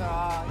 Oh,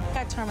 God.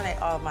 I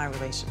terminate all of my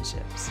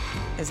relationships.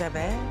 Is that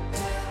bad?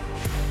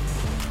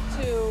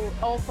 To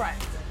old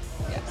friends.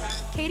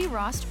 Yes. Katie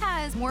Ross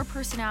has more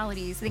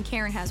personalities than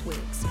Karen has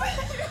wigs.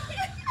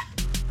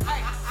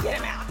 Get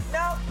him out.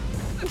 No.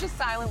 I'm just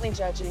silently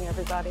judging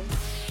everybody.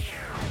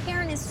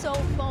 Karen is so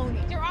phony.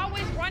 You're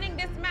always running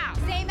this mouth.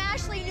 Same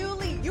Ashley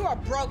Newley. You are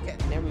broken.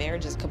 Their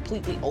marriage is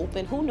completely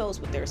open. Who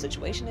knows what their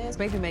situation is?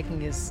 Baby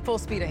making is full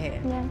speed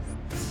ahead.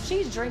 Yes.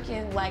 She's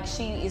drinking like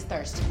she is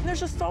thirsty. There's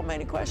just so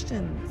many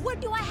questions. What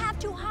do I have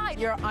to hide?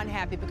 You're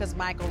unhappy because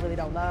Michael really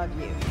don't love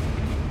you.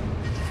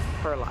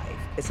 Her life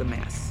is a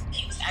mess.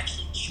 He was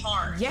actually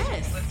charged.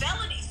 Yes. With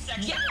felony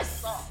sexual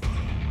assault.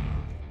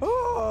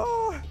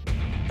 Oh.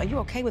 Are you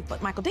okay with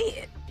what Michael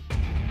did?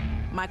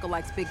 Michael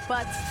likes big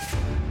butts.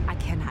 I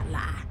cannot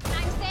lie.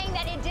 I'm saying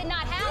that it did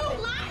not happen.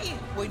 You lying.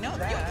 We know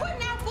that. You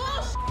putting out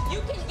bullshit. You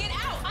can get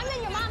out. I'm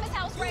in your mama's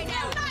house right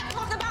now. You cannot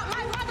talk about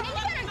my mother. And you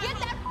better get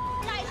that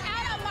knife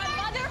out of my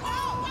mother.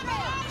 Oh,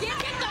 get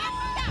the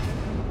out.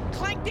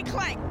 Clankety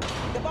clank.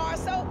 The bar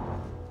soap.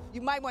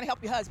 You might want to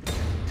help your husband.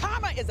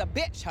 Karma is a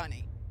bitch,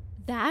 honey.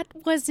 That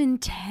was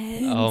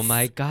intense. Oh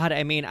my God.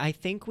 I mean, I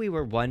think we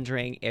were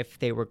wondering if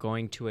they were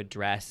going to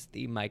address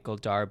the Michael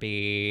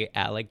Darby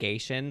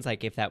allegations,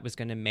 like if that was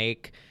going to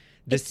make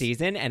the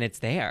season, and it's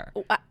there.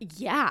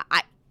 Yeah,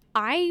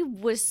 I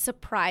was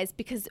surprised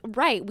because,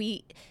 right,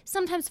 we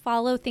sometimes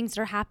follow things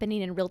that are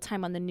happening in real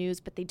time on the news,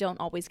 but they don't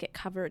always get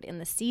covered in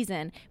the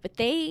season. But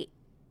they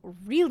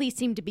really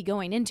seem to be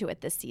going into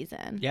it this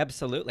season. Yeah,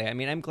 absolutely. I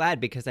mean, I'm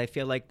glad because I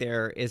feel like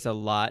there is a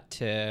lot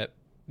to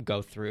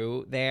go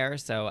through there.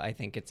 So I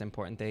think it's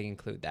important they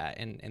include that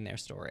in their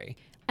story.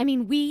 I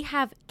mean, we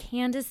have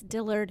Candace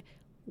Dillard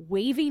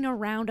waving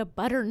around a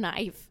butter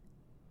knife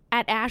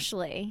at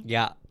Ashley.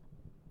 Yeah.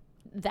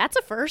 That's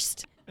a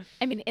first.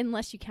 I mean,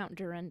 unless you count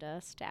Dorinda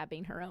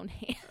stabbing her own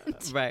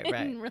hand. Right.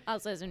 In Real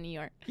Housewives of New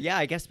York. Yeah,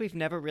 I guess we've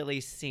never really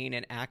seen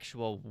an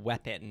actual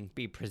weapon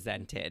be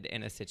presented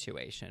in a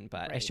situation,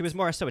 but Right. she was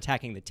more so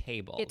attacking the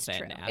table than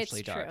true.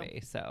 Ashley It's Darby. true.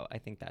 So I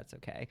think that's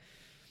okay.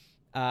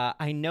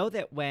 I know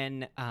that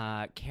when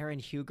Karen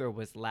Huger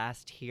was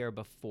last here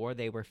before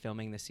they were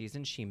filming the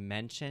season, she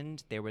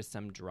mentioned there was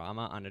some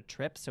drama on a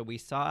trip. So we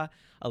saw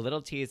a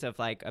little tease of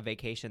like a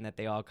vacation that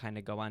they all kind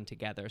of go on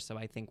together. So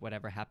I think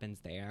whatever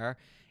happens there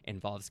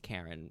involves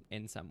Karen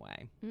in some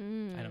way.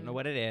 I don't know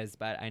what it is,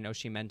 but I know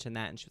she mentioned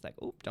that and she was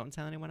like, "Oop, don't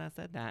tell anyone I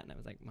said that." And I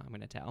was like, "Well, I'm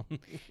going to tell."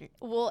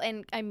 Well,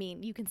 and I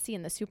mean, you can see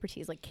in the super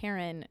tease, like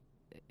Karen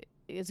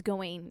is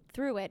going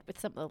through it with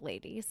some of the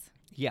ladies.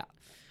 Yeah.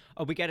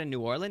 Oh, we get a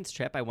New Orleans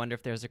trip. I wonder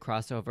if there's a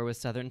crossover with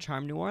Southern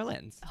Charm New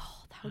Orleans.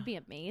 Oh, that would be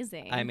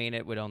amazing. I mean,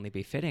 it would only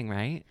be fitting,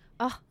 right?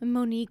 Oh,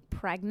 Monique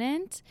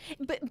pregnant,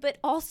 but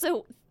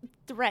also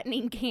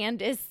threatening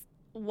Candace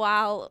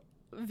while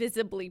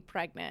visibly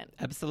pregnant.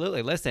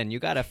 Absolutely. Listen, you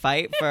got to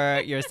fight for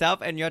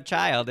yourself and your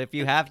child if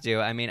you have to.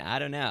 I mean, I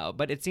don't know.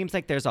 But it seems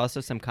like there's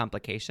also some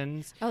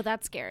complications. Oh,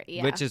 that's scary.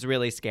 Yeah. Which is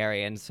really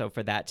scary. And so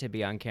for that to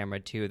be on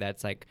camera too,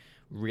 that's like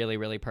really,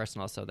 really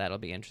personal. So that'll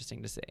be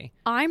interesting to see.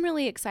 I'm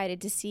really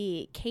excited to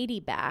see Katie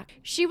back.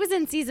 She was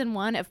in season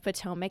 1 of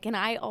Potomac, and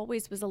I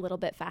always was a little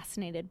bit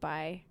fascinated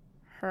by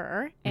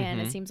her. And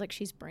it seems like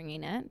she's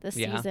bringing it this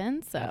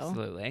season. So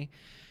absolutely.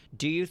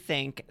 Do you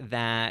think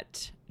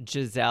that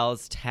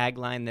Giselle's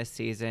tagline this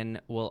season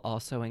will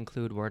also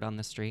include Word on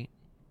the Street?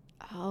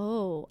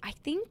 Oh, I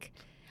think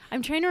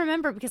I'm trying to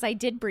remember because I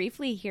did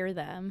briefly hear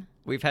them.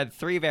 We've had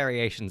 3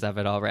 variations of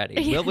it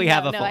already. Will we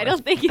have a 4th? No, I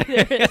don't think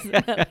there is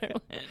another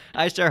one.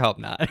 I sure hope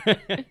not.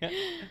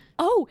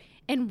 Oh,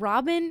 and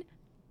Robin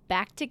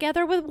back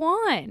together with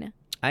Juan.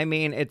 I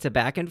mean, it's a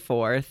back and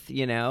forth,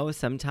 you know.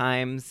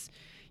 Sometimes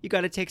you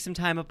got to take some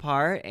time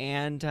apart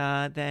and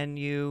then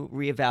you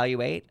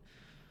reevaluate.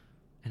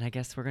 And I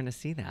guess we're going to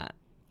see that.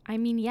 I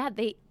mean, yeah,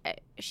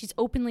 she's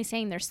openly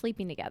saying they're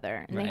sleeping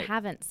together, and Right. they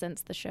haven't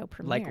since the show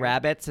premiered. Like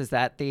rabbits, is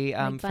that the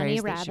Like bunny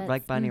phrase? rabbits.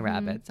 Like bunny Mhm.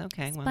 rabbits.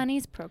 Okay, well,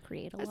 Bunnies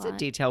procreate a that's lot. a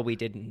detail we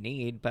didn't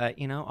need, but,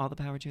 you know, all the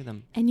power to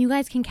them. And you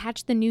guys can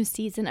catch the new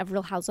season of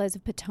Real Housewives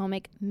of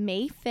Potomac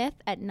May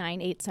 5th at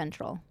 9/8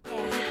 Central.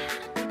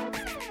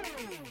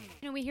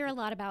 You know, we hear a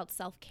lot about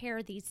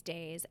self-care these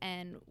days,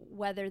 and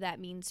whether that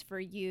means for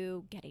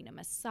you getting a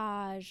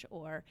massage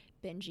or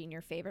binging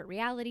your favorite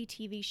reality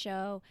TV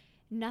show,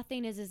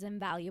 nothing is as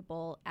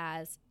invaluable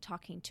as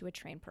talking to a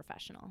trained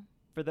professional.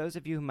 For those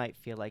of you who might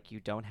feel like you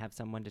don't have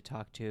someone to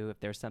talk to, if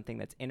there's something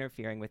that's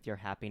interfering with your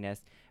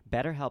happiness,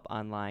 BetterHelp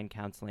Online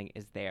Counseling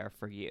is there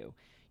for you.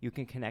 You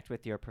can connect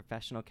with your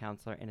professional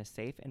counselor in a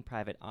safe and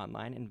private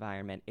online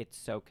environment. It's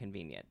so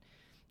convenient.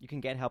 You can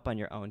get help on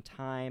your own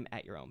time,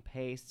 at your own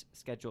pace,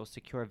 schedule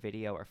secure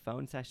video or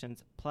phone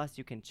sessions, plus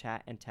you can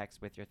chat and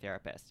text with your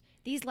therapist.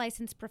 These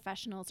licensed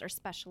professionals are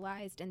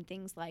specialized in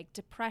things like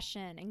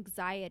depression,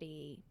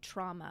 anxiety,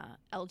 trauma,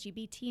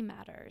 LGBT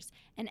matters,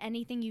 and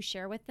anything you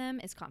share with them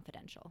is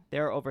confidential.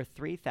 There are over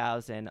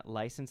 3,000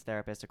 licensed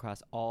therapists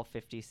across all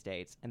 50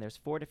 states, and there's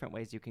 4 different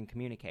ways you can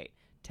communicate: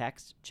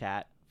 text,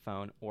 chat,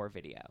 phone, or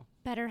video.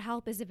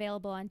 BetterHelp is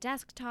available on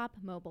desktop,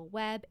 mobile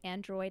web,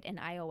 Android, and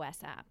iOS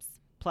apps.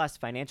 Plus,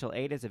 financial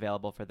aid is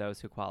available for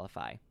those who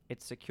qualify.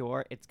 It's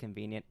secure, it's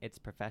convenient, it's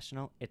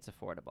professional, it's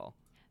affordable.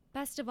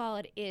 Best of all,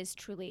 it is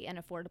truly an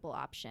affordable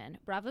option.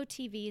 Bravo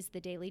TV's The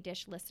Daily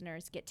Dish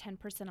listeners get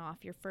 10%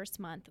 off your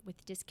first month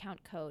with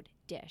discount code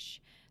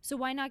DISH. So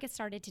why not get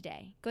started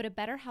today? Go to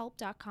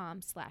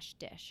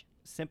betterhelp.com/dish.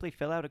 Simply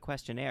fill out a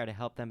questionnaire to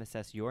help them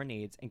assess your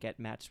needs and get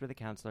matched with a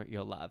counselor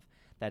you'll love.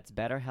 That's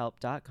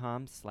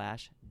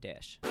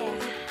betterhelp.com/dish.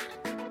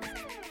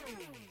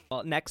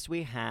 Well, next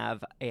we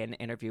have an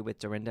interview with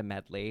Dorinda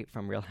Medley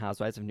from Real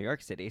Housewives of New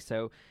York City.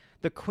 So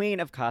the queen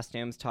of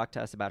costumes talked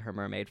to us about her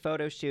mermaid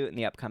photo shoot and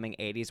the upcoming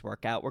 80s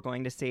workout we're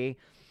going to see.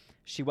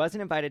 She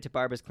wasn't invited to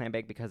Barbara's Clam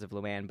Bake because of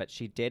Luann, but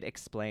she did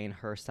explain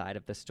her side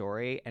of the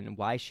story and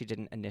why she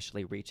didn't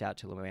initially reach out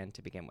to Luann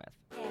to begin with.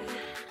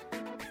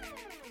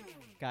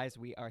 Guys,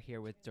 we are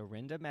here with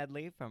Dorinda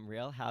Medley from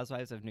Real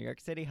Housewives of New York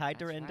City. Hi,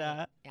 That's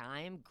Dorinda. Right. I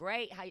am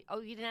great.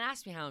 You didn't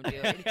ask me how I'm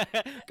doing.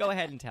 Go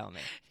ahead and tell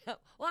me.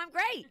 Well, I'm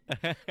great.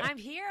 I'm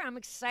here. I'm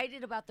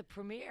excited about the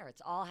premiere.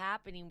 It's all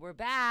happening. We're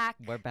back.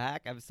 We're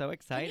back. I'm so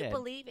excited. Can you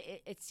believe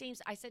it? It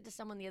seems, I said to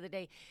someone the other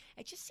day,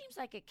 it just seems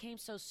like it came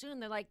so soon.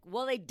 They're like,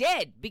 well, they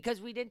did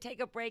because we didn't take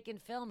a break in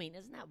filming.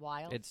 Isn't that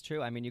wild? It's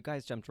true. I mean, you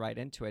guys jumped right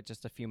into it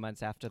just a few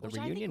months after the Which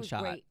reunion I think was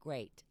shot.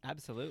 Great.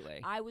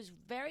 Absolutely. I was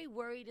very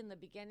worried in the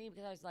beginning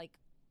because I was like,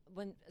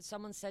 when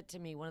someone said to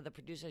me, one of the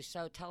producers,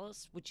 so tell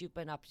us what you've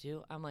been up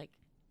to. I'm like,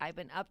 I've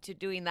been up to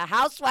doing the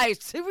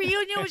Housewives. The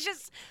reunion was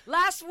just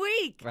last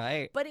week.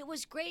 Right. But it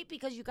was great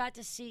because you got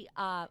to see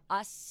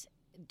us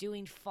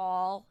doing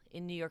fall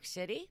in New York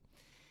City,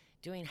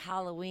 doing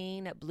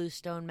Halloween at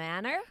Bluestone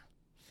Manor.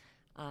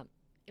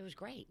 It was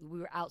great.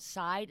 We were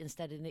outside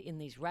instead of in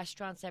these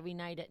restaurants every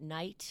night at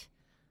night.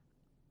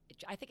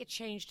 I think it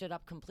changed it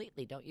up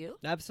completely, don't you?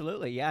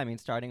 Absolutely, yeah. I mean,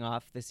 starting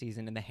off the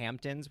season in the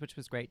Hamptons, which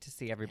was great to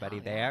see everybody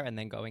there, and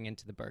then going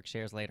into the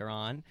Berkshires later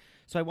on.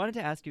 So I wanted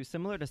to ask you,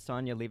 similar to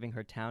Sonia leaving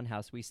her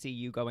townhouse, we see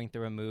you going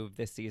through a move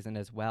this season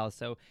as well.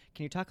 So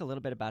can you talk a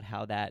little bit about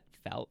how that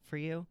felt for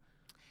you?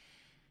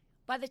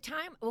 By the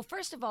time, well,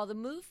 first of all, the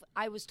move,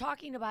 I was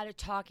talking about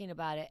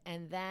it,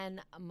 and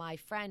then my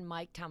friend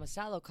Mike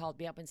Tomasello called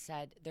me up and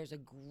said, there's a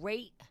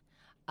great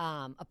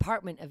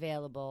apartment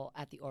available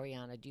at the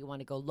Oriana. Do you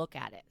want to go look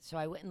at it? So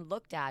I went and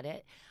looked at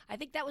it. I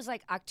think that was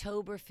like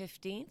October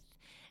 15th.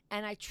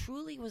 And I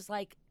truly was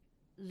like,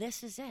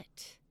 this is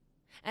it.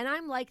 And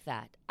I'm like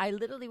that. I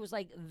literally was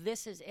like,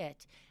 this is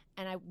it.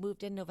 And I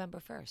moved in November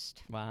 1st.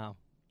 Wow.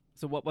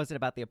 So what was it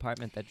about the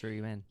apartment that drew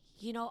you in?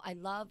 You know, I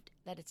loved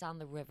that it's on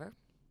the river.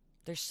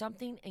 There's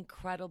something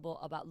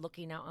incredible about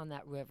looking out on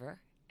that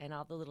river and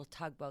all the little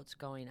tugboats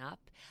going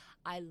up.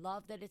 I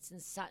love that it's in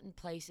Sutton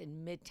Place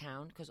in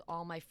Midtown because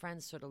all my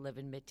friends sort of live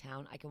in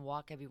Midtown. I can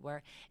walk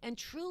everywhere. And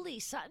truly,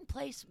 Sutton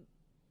Place,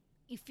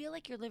 you feel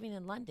like you're living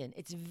in London.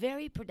 It's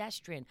very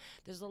pedestrian.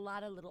 There's a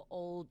lot of little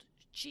old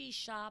cheese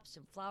shops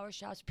and flower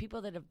shops, people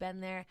that have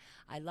been there.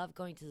 I love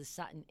going to the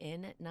Sutton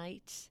Inn at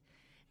night.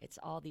 It's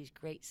all these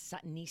great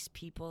Suttonese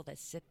people that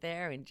sit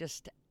there and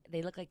just,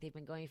 they look like they've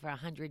been going for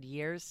 100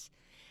 years.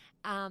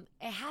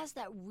 It has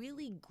that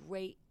really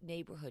great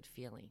neighborhood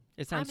feeling.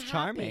 It sounds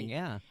charming,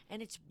 yeah. And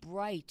it's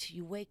bright.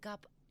 You wake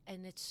up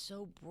and it's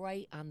so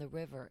bright on the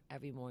river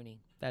every morning.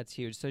 That's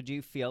huge. So do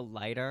you feel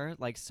lighter?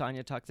 Like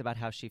Sonia talks about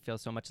how she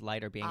feels so much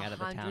lighter being out of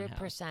the townhouse.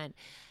 100%.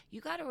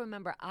 You got to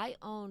remember, I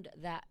owned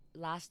that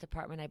last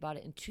apartment. I bought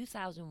it in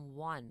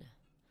 2001.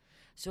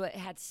 So it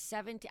had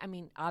 17. I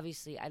mean,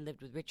 obviously, I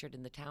lived with Richard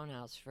in the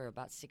townhouse for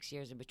about 6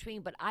 years in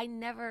between. But I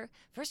never,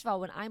 first of all,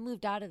 when I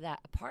moved out of that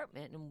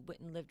apartment and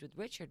went and lived with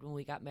Richard when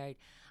we got married,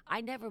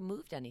 I never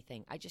moved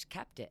anything. I just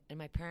kept it. And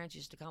my parents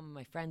used to come and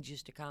my friends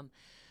used to come.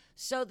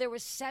 So there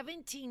was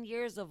 17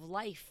 years of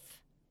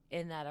life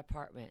in that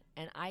apartment.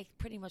 And I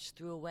pretty much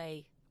threw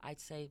away, I'd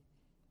say,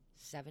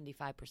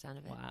 75%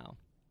 of it.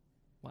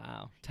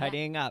 Wow.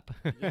 Tidying up.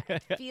 Yeah,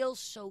 it feels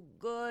so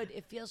good.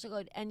 It feels so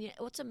good. And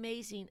what's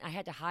amazing, I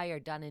had to hire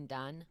Done and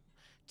Done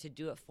to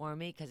do it for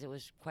me because it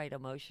was quite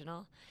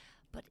emotional.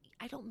 But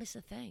I don't miss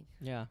a thing.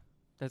 Yeah.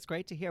 That's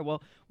great to hear.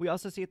 Well, we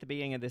also see at the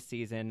beginning of this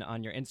season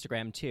on your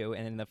Instagram, too,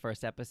 and in the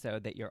first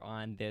episode that you're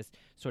on this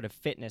sort of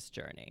fitness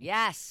journey.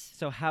 Yes.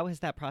 So how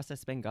has that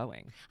process been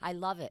going? I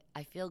love it.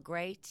 I feel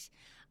great.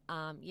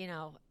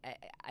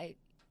 I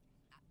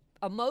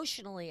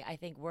emotionally, I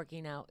think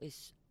working out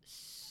is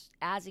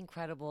as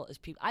incredible as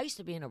people. I used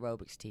to be an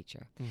aerobics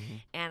teacher,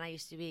 and I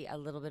used to be a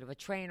little bit of a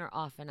trainer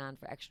off and on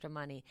for extra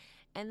money.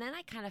 And then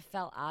I kind of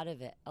fell out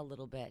of it a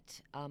little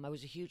bit. I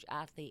was a huge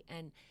athlete,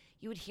 and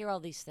you would hear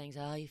all these things.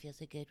 Oh, you feel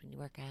so good when you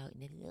work out.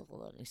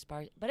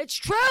 But it's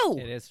true.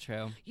 It is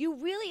true.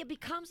 It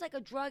becomes like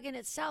a drug in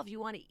itself. You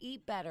want to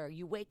eat better.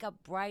 You wake up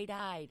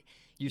bright-eyed.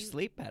 You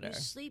sleep better. You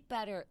sleep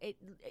better.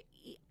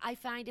 I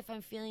find if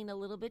I'm feeling a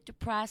little bit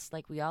depressed,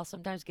 like we all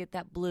sometimes get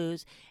that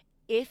blues,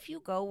 if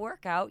you go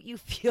work out, you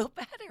feel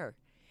better.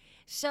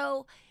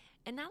 So,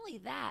 and not only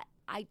that,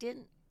 I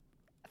didn't,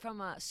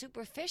 from a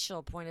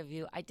superficial point of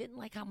view, I didn't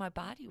like how my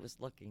body was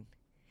looking.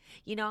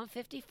 I'm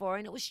 54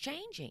 and it was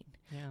changing.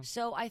 Yeah.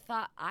 So I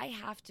thought I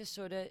have to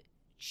sort of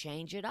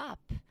change it up.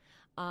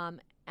 And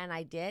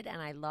I did,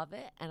 and I love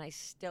it, and I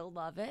still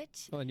love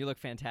it. Well, and you look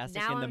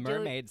fantastic now in the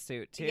mermaid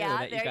suit, too, yeah,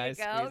 that you guys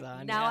squeeze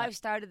on. Now I've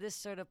started this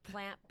sort of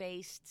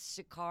plant-based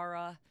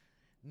Sakara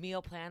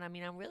meal plan. I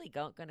mean, I'm really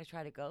going to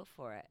try to go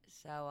for it.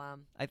 So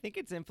I think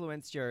it's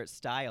influenced your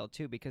style,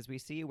 too, because we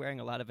see you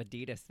wearing a lot of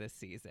Adidas this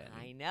season.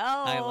 I know.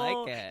 I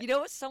like it. You know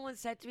what someone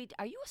said to me?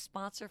 Are you a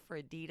sponsor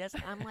for Adidas?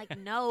 I'm like,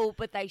 no,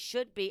 but they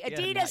should be.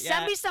 Adidas,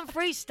 send me some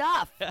free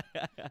stuff.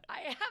 I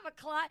have a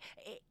client.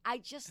 I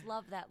just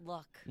love that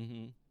look.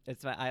 Mm-hmm.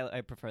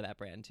 I prefer that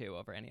brand, too,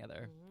 over any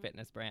other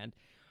fitness brand.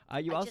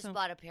 I just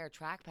bought a pair of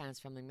track pants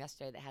from them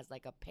yesterday that has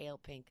like a pale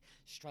pink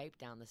stripe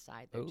down the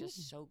side. They're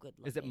just so good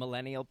looking. Is it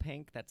millennial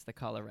pink? That's the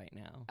color right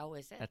now. Oh,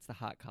 is it? That's the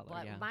hot color,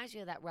 Well, yeah. it reminds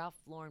me of that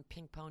Ralph Lauren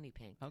pink pony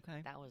pink.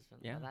 Okay. That was,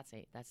 yeah. Well, that's the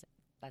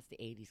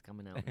 80s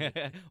coming out.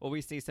 Well,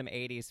 we see some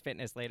 80s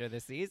fitness later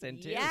this season,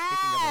 too, yes!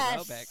 speaking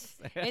of aerobics.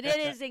 And it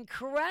is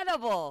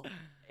incredible.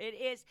 It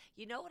is.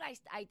 You know what?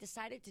 I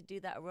decided to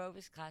do that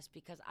aerobics class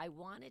because I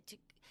wanted to,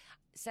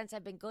 since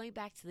I've been going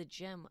back to the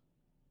gym,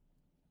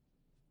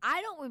 I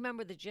don't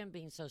remember the gym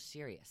being so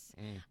serious.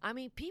 I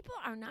mean, people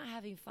are not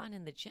having fun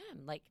in the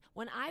gym. Like,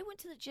 when I went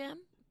to the gym,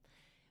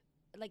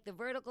 like the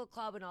Vertical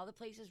Club and all the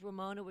places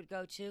Ramona would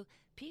go to,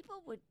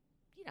 people would,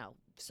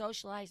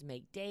 socialize,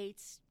 make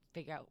dates,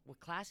 figure out what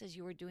classes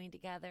you were doing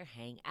together,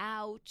 hang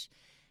out.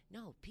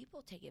 No,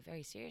 people take it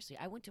very seriously.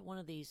 I went to one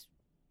of these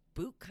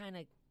boot kind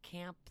of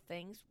camp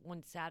things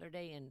one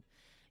Saturday in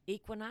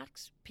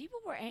Equinox. People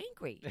were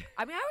angry.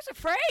 I mean, I was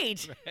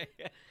afraid. Right.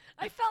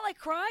 I felt like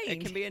crying.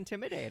 It can be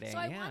intimidating. So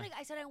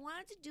I said I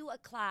wanted to do a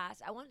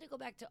class. I wanted to go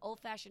back to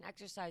old-fashioned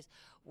exercise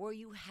where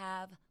you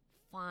have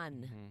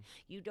fun.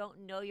 You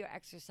don't know you're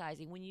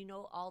exercising. When you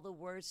know all the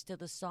words to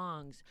the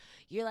songs,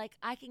 you're like,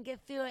 I can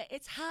get through it.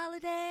 It's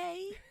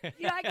holiday.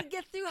 I can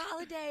get through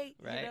holiday.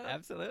 Right,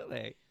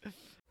 absolutely.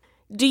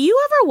 Do you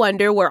ever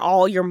wonder where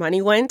all your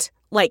money went?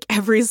 Like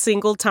every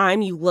single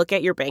time you look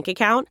at your bank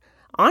account?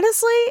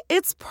 Honestly,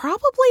 it's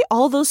probably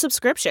all those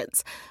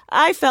subscriptions.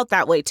 I felt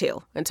that way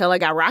too, until I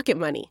got Rocket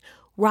Money.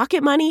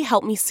 Rocket Money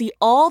helped me see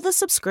all the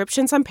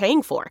subscriptions I'm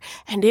paying for,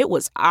 and it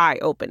was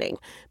eye-opening.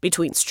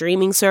 Between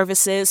streaming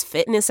services,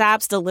 fitness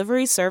apps,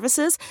 delivery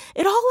services,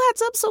 it all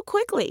adds up so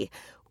quickly.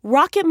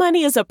 Rocket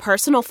Money is a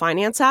personal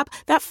finance app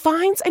that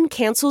finds and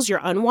cancels your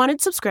unwanted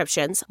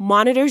subscriptions,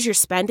 monitors your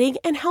spending,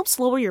 and helps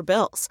lower your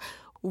bills.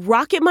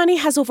 Rocket Money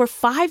has over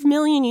 5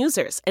 million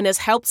users and has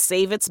helped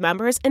save its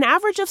members an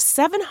average of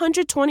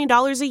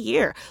 $720 a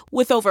year,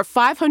 with over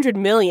 500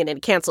 million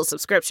in canceled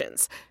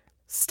subscriptions.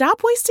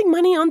 Stop wasting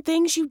money on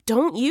things you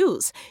don't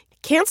use.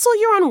 Cancel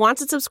your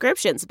unwanted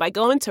subscriptions by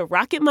going to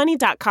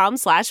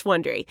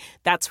rocketmoney.com/Wondery.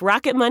 That's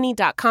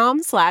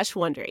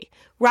rocketmoney.com/Wondery.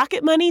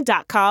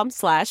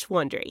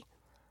 rocketmoney.com/Wondery.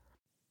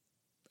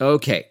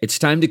 Okay, it's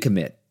time to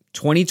commit.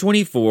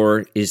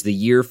 2024 is the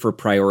year for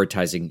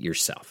prioritizing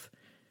yourself.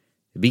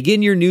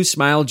 Begin your new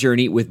smile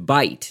journey with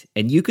Byte,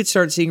 and you could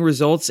start seeing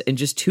results in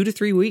just 2 to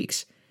 3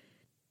 weeks.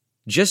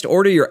 Just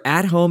order your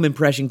at-home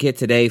impression kit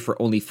today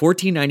for only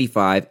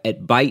 $14.95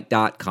 at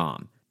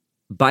Byte.com.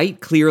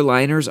 Byte clear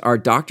liners are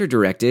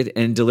doctor-directed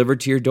and delivered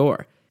to your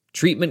door.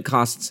 Treatment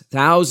costs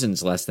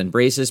thousands less than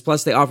braces,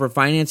 plus they offer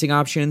financing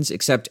options,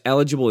 accept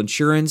eligible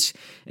insurance,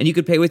 and you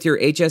could pay with your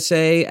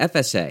HSA,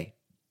 FSA.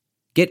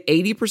 Get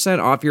 80%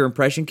 off your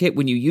impression kit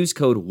when you use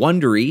code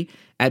WONDERY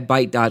at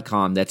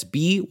Byte.com. That's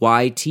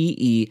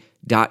BYTE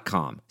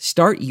Byte.com.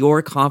 Start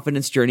your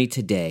confidence journey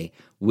today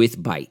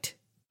with Byte.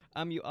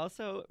 You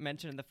also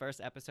mentioned in the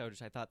first episode,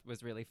 which I thought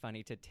was really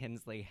funny to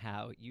Tinsley,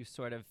 how you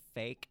sort of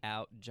fake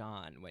out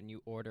John when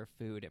you order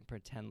food and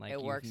pretend like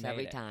It works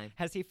every time.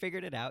 Has he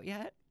figured it out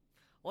yet?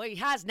 Well, he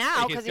has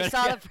now because he He's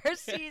saw gonna- the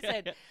first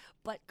season.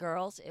 But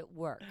girls, it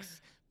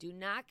works. Do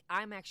not.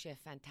 I'm actually a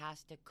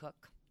fantastic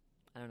cook.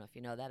 I don't know if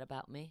you know that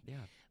about me. Yeah.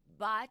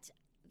 But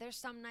there's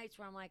some nights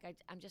where I'm like,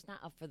 I'm just not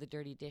up for the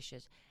dirty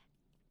dishes.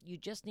 You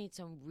just need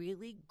some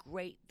really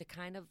great, the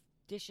kind of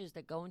dishes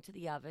that go into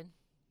the oven.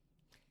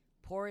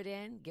 Pour it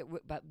in,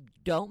 but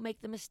don't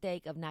make the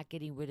mistake of not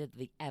getting rid of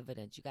the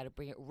evidence. You got to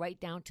bring it right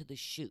down to the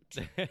shoot.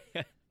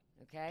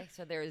 Okay?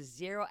 So there is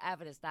zero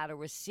evidence, not a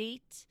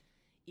receipt,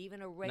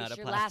 even erase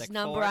your last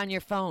number fork. on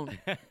your phone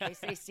in case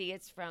they see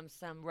it's from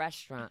some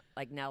restaurant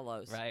like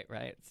Nello's.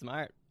 Right.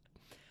 Smart.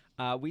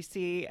 We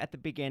see at the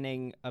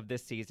beginning of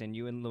this season,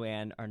 you and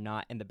Luann are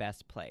not in the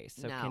best place.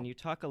 So No. can you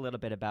talk a little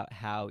bit about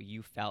how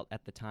you felt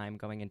at the time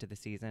going into the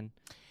season?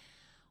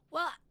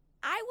 Well,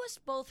 I was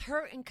both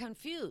hurt and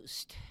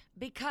confused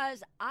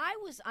because I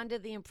was under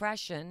the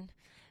impression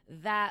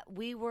that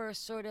we were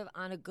sort of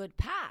on a good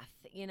path.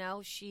 You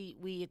know,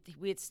 we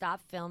had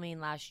stopped filming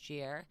last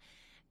year,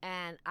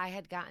 and I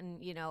had gotten,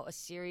 a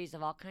series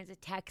of all kinds of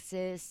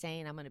texts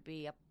saying I'm going to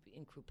be up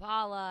in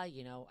Krupala,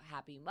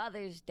 Happy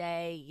Mother's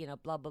Day,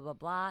 blah, blah, blah,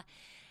 blah.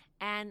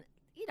 And,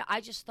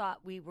 I just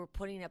thought we were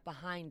putting it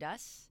behind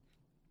us.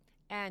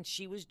 And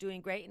she was doing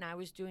great, and I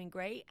was doing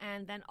great.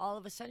 And then all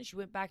of a sudden, she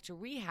went back to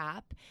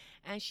rehab,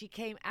 and she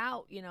came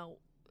out,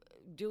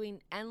 doing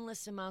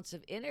endless amounts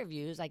of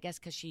interviews, I guess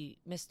because she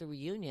missed the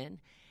reunion,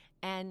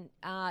 and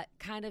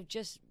kind of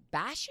just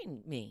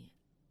bashing me.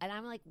 And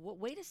I'm like,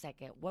 wait a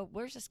second,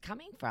 where's this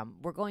coming from?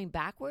 We're going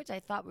backwards? I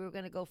thought we were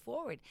going to go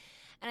forward.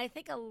 And I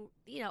think,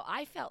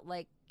 I felt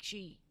like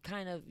she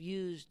kind of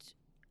used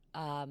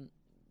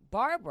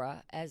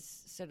Barbara as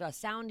sort of a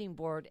sounding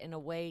board in a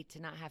way to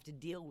not have to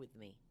deal with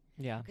me.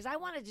 Yeah. Because I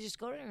wanted to just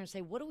go to her and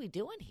say, what are we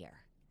doing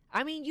here?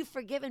 I mean, you've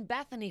forgiven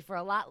Bethany for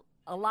a lot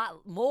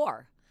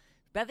more.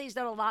 Bethany's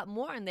done a lot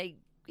more, and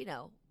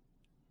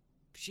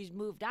she's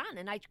moved on.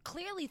 And I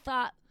clearly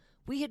thought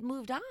we had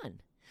moved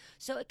on.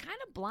 So it kind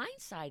of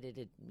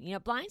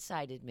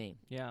blindsided me.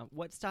 Yeah.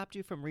 What stopped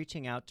you from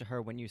reaching out to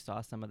her when you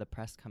saw some of the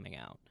press coming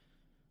out?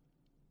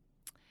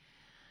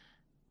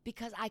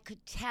 Because I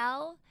could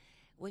tell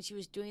when she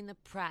was doing the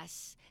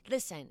press.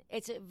 Listen,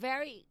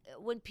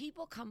 when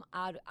people come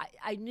out,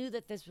 I knew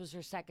that this was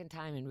her second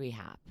time in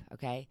rehab,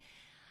 okay?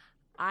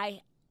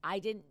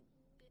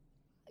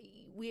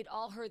 We had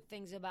all heard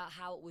things about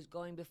how it was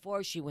going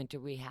before she went to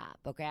rehab,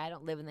 okay? I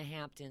don't live in the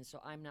Hamptons, so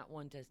I'm not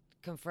one to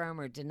confirm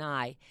or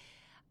deny.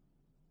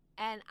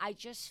 And I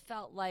just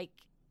felt like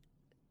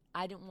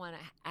I didn't want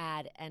to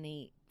add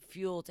any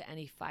fuel to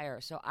any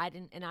fire. So I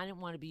didn't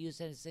want to be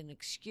used as an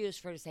excuse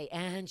for her to say,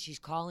 and she's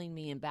calling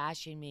me and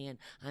bashing me, and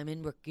I'm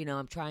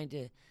trying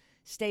to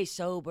stay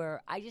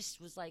sober. I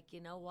just was like, you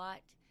know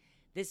what?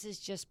 This is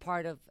just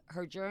part of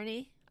her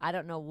journey. I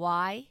don't know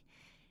why.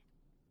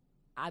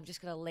 I'm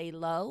just going to lay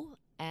low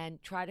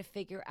and try to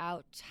figure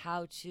out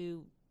how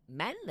to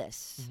mend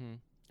this. Mm-hmm.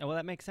 Well,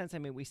 that makes sense. I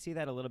mean, we see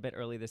that a little bit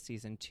early this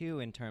season,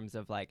 too, in terms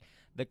of, like,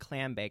 the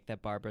clam bake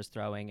that Barbara's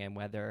throwing and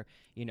whether,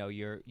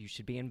 you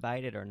should be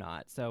invited or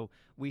not. So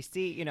we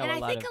see, and I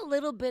think a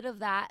little bit of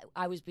that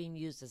I was being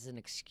used as an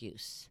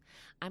excuse.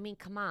 I mean,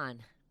 come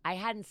on. I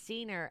hadn't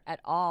seen her at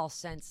all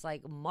since,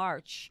 like,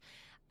 March.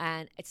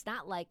 And it's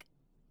not like,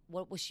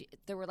 what was she?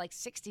 There were, like,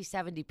 60,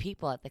 70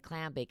 people at the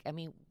clam bake. I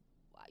mean,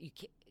 you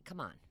can't, come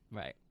on.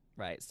 Right.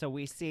 So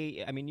we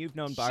see, I mean, you've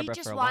known Barbara She for a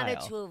just while. wanted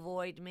to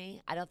avoid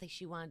me. I don't think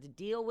she wanted to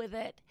deal with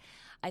it.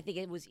 I think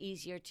it was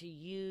easier to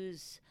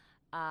use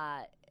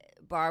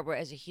Barbara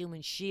as a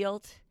human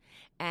shield.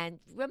 And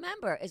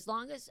remember, as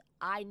long as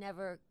I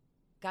never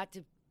got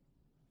to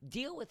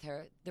deal with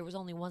her, there was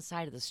only one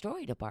side of the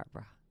story to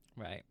Barbara.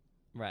 Right.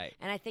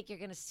 And I think you're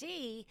going to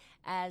see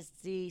as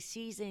the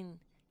season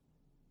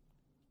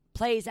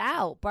plays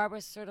out,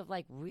 Barbara's sort of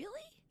like, really?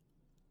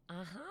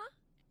 Uh-huh.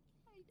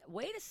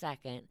 Wait a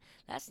second.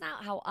 That's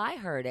not how I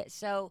heard it.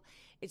 So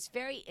it's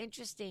very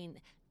interesting.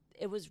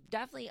 It was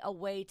definitely a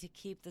way to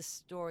keep the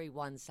story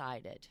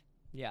one-sided.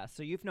 Yeah,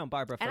 so you've known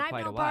Barbara for and quite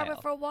I've a known while. Barbara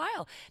for a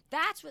while.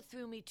 That's what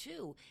threw me,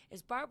 too,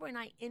 is Barbara and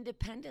I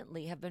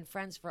independently have been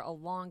friends for a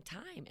long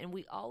time. And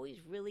we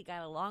always really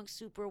got along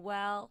super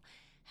well,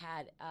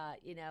 had,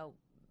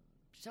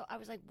 so I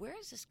was like, where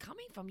is this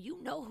coming from?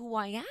 You know who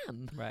I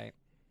am. Right.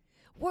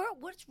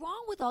 What's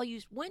wrong with all you?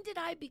 When did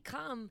I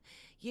become,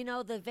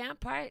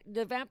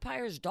 the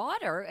vampire's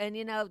daughter and,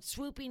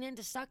 swooping in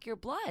to suck your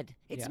blood?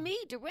 It's me,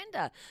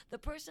 Dorinda, the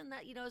person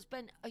that, has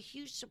been a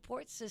huge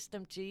support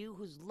system to you,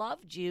 who's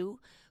loved you,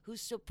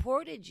 who's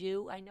supported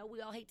you. I know we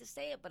all hate to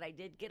say it, but I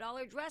did get all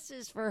her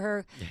dresses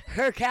for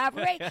her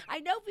cabaret. I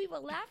know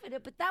people laugh at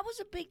it, but that was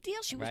a big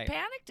deal. She was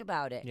panicked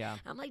about it. Yeah.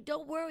 I'm like,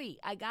 don't worry.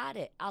 I got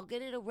it. I'll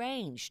get it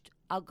arranged.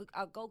 I'll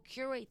go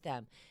curate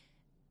them.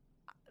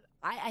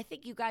 I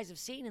think you guys have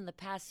seen in the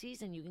past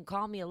season, you can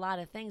call me a lot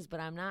of things,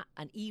 but I'm not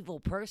an evil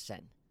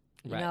person.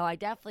 You Right. know, I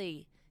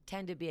definitely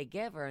tend to be a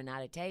giver and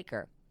not a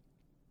taker.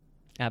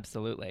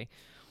 Absolutely.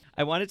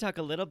 I want to talk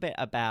a little bit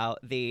about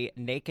the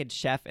naked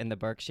chef in the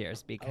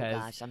Berkshires because Oh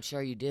gosh, I'm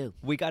sure you do.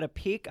 we got a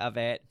peek of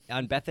it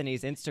on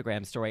Bethany's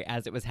Instagram story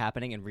as it was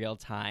happening in real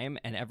time,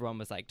 and everyone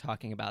was like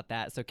talking about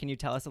that. So can you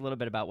tell us a little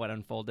bit about what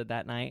unfolded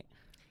that night?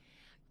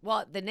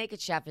 Well, the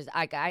Naked Chef is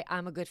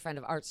I'm a good friend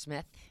of Art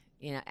Smith,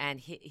 you know, and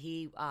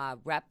he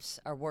reps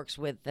or works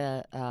with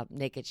the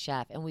Naked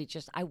Chef, and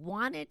I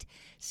wanted,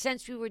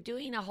 since we were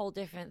doing a whole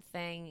different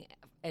thing,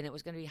 and it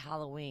was going to be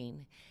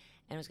Halloween,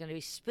 and it was going to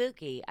be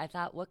spooky, I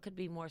thought, what could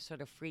be more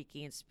sort of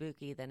freaky and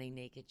spooky than a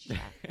naked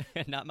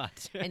chef? Not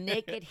much. A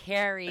naked,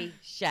 hairy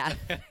chef.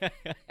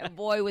 And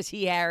boy, was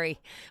he hairy.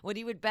 When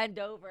he would bend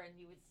over and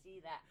you would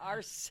see that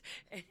arse,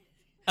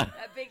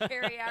 that big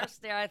hairy arse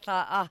there, I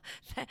thought,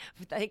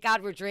 thank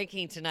God we're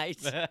drinking tonight.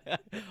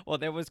 Well,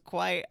 there was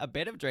quite a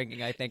bit of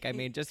drinking, I think. I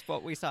mean, just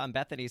what we saw in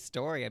Bethany's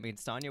story. I mean,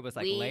 Sonia was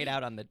like We laid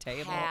out on the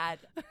table. Had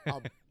a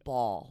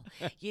ball.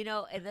 You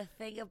know, and the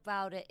thing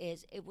about it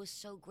is it was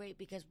so great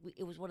because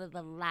it was one of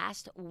the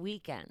last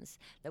weekends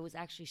that was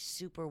actually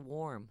super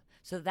warm.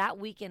 So that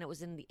weekend it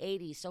was in the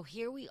 80s. So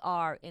here we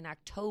are in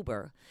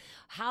October.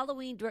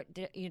 Halloween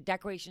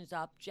decorations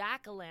up,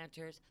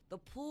 jack-o'-lanterns, the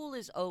pool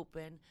is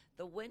open,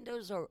 the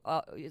windows are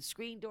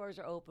screen doors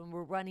are open.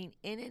 We're running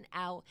in and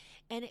out,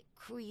 and it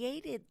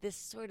created this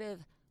sort of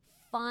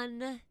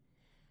fun,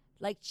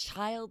 like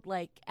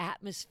childlike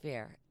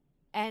atmosphere.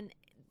 And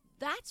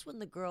that's when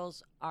the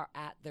girls are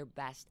at their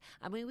best.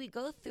 I mean, we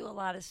go through a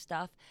lot of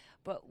stuff,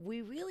 but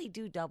we really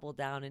do double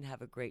down and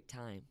have a great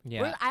time.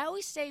 Yeah. I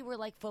always say we're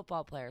like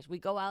football players. We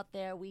go out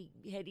there, we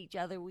hit each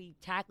other, we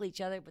tackle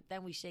each other, but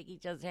then we shake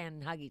each other's hand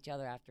and hug each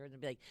other after and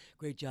be like,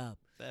 great job.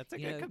 That's a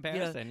You good know,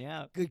 comparison,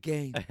 yeah. Good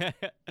game.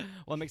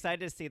 Well, I'm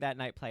excited to see that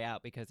night play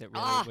out because it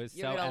really was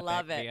you're so gonna epic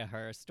love it. via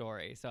her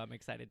story. So I'm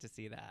excited to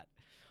see that.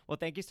 Well,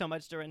 thank you so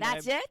much, Dorinda.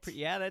 That's it?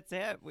 Yeah, that's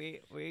it.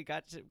 We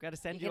got to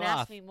send you, can off.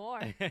 ask me more.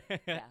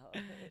 Yeah.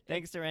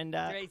 Thanks,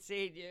 Dorinda. Great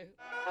seeing you.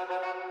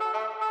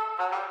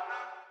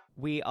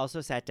 We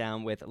also sat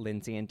down with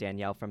Lindsay and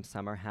Danielle from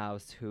Summer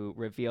House, who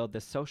revealed the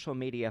social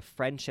media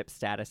friendship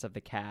status of the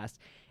cast,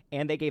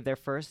 and they gave their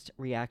first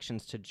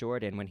reactions to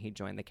Jordan when he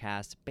joined the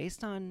cast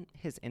based on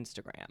his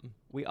Instagram.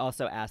 We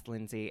also asked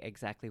Lindsay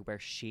exactly where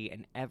she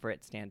and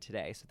Everett stand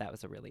today, so that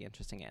was a really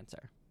interesting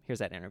answer. Here's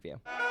that interview.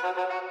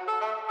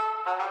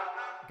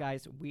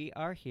 Guys, we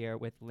are here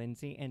with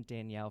Lindsay and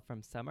Danielle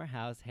from Summer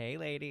House. Hey,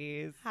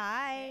 ladies.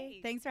 Hi.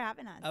 Thanks for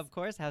having us. Of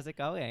course. How's it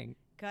going?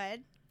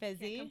 Good.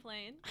 Busy. Can't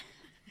complain.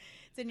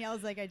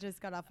 Danielle's like, I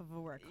just got off of a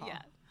work call.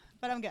 Yeah.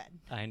 But I'm good.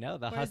 I know.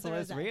 The Where's hustle the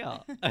is Rosette?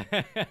 real.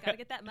 Gotta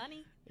get that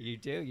money. You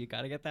do. You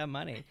got to get that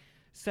money.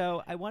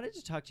 So I wanted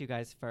to talk to you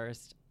guys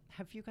first.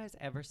 Have you guys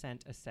ever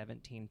sent a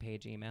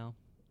 17-page email?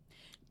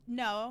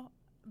 No,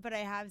 but I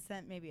have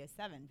sent maybe a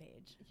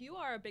 7-page. You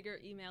are a bigger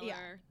emailer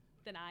Yeah.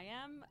 than I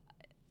am.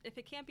 If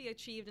it can't be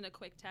achieved in a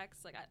quick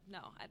text,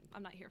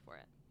 I'm not here for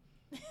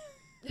it.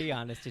 Be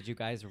honest, did you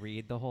guys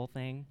read the whole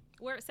thing?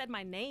 Where it said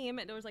my name,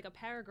 and there was like a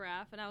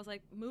paragraph, and I was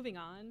like, moving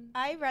on.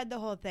 I read the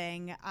whole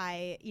thing.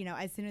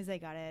 As soon as I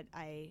got it,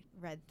 I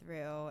read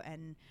through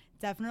and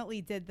definitely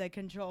did the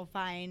control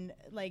find,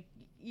 like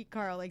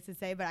Carl likes to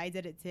say, but I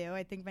did it too.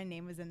 I think my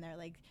name was in there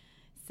like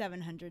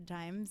 700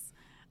 times.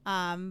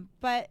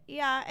 But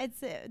yeah,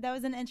 that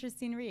was an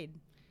interesting read.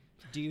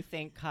 Do you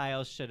think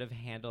Kyle should have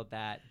handled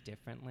that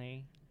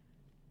differently?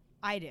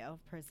 I do,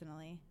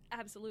 personally.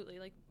 Absolutely.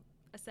 Like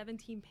a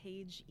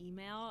 17-page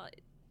email.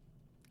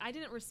 I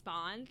didn't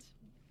respond.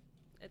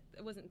 It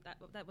wasn't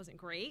that wasn't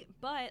great,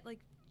 but like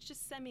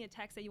just send me a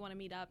text that you want to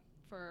meet up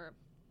for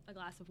a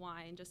glass of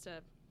wine just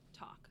to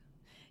talk.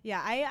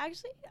 Yeah,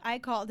 I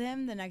called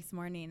him the next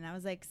morning and I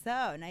was like,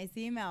 so nice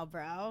email,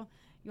 bro.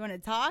 You want to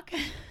talk?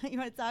 You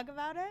want to talk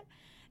about it?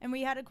 And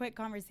we had a quick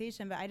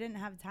conversation, but I didn't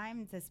have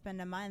time to spend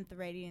a month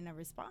writing a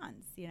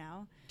response, you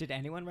know? Did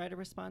anyone write a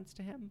response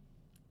to him?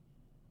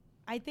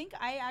 I think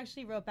I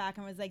actually wrote back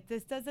and was like,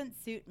 this doesn't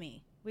suit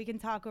me. We can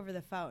talk over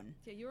the phone.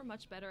 Yeah, you were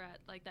much better at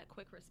like that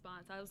quick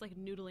response. I was like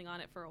noodling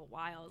on it for a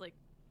while. Like,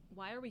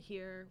 why are we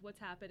here? What's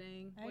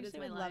happening? I What is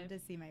actually my would life? love to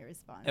see my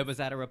response. Was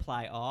that a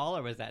reply all,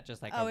 or was that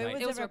just like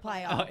it was a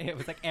reply all. Oh, it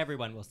was like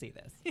everyone will see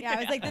this. Yeah, I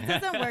was like,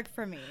 this doesn't work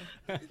for me.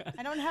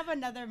 I don't have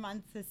another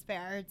month to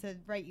spare to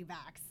write you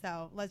back,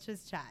 so let's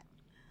just chat.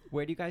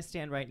 Where do you guys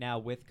stand right now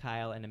with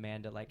Kyle and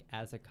Amanda, like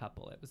as a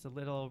couple? It was a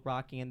little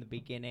rocky in the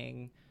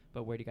beginning,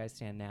 but where do you guys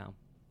stand now?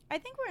 I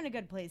think we're in a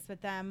good place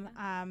with them.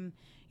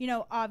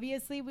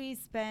 Obviously we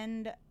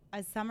spend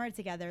a summer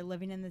together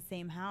living in the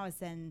same house,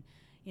 and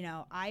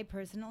I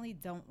personally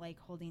don't like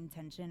holding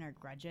tension or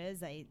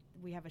grudges.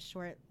 We have a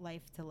short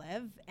life to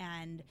live,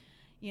 and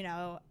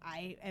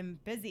I am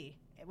busy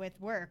with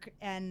work,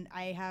 and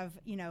I have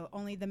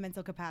only the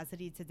mental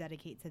capacity to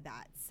dedicate to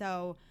that.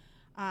 So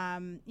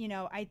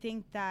I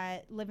think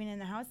that living in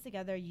the house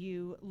together,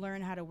 you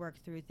learn how to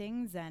work through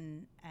things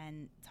and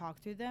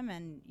talk through them,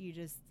 and you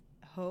just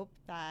hope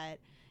that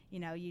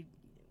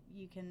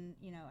you can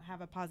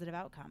have a positive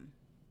outcome.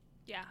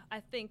 Yeah, I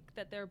think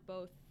that they're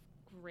both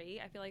great.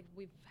 I feel like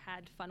we've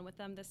had fun with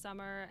them this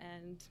summer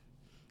and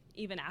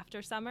even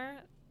after summer.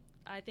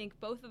 I think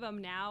both of them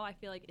now, I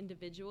feel like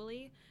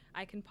individually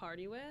I can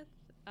party with,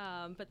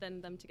 but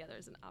then them together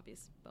is an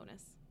obvious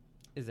bonus.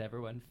 Is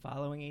everyone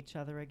following each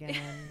other again?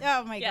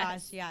 Oh my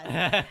gosh,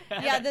 yes.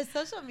 Yeah, the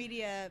social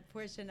media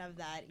portion of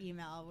that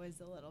email was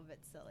a little bit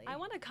silly. I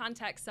want to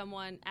contact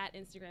someone at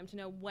Instagram to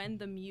know when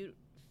the mute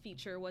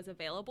feature was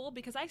available,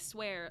 because I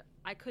swear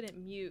I couldn't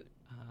mute.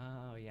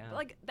 Oh, yeah.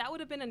 Like, that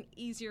would have been an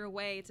easier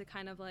way to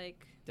kind of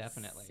like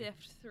Definitely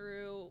sift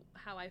through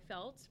how I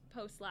felt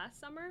post last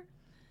summer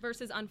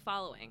versus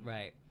unfollowing.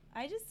 Right.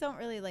 I just don't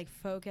really like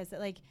focus.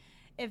 Like,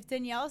 if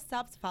Danielle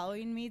stops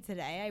following me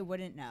today, I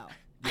wouldn't know.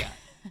 Yeah.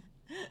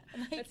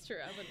 That's true.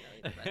 I wouldn't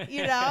know either. But.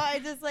 You know, I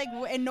just like,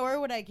 and nor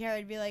would I care.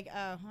 I'd be like,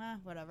 oh,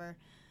 whatever.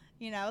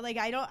 You know, like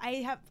I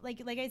have, like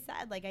I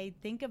said, like I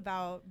think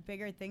about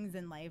bigger things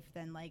in life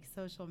than like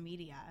social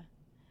media.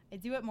 I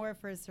do it more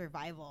for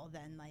survival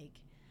than like,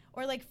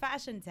 or like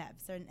fashion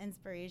tips or an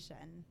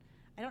inspiration.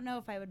 I don't know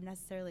if I would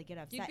necessarily get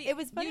upset. It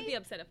was funny. You'd be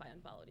upset if I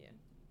unfollowed you.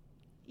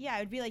 Yeah, I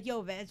would be like,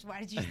 yo, bitch, why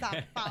did you stop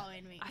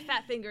following me? I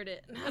fat fingered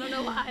it. I don't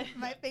know why.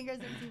 My fingers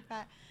are too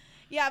fat.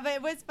 Yeah, but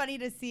it was funny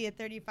to see a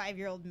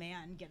 35-year-old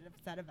man get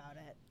upset about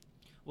it.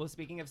 Well,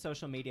 speaking of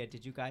social media,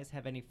 did you guys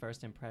have any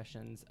first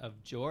impressions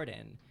of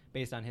Jordan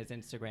based on his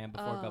Instagram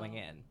before going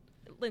in?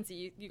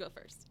 Lindsay, you go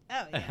first.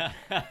 Oh, yeah.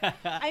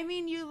 I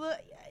mean,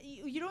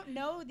 you don't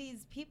know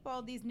these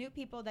people, these new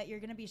people that you're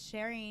going to be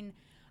sharing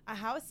a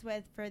house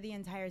with for the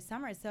entire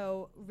summer.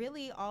 So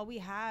really all we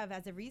have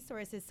as a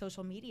resource is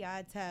social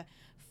media to,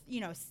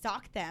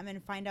 stalk them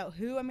and find out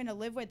who I'm going to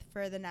live with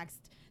for the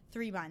next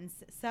 3 months.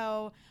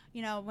 So,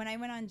 when I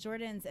went on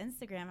Jordan's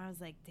Instagram, I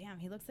was like, damn,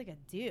 he looks like a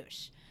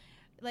douche.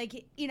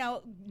 Like,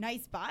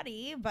 nice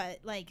body, but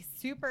like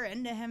super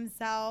into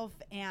himself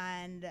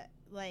and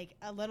like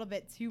a little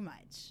bit too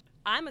much.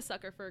 I'm a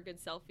sucker for a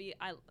good selfie.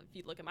 If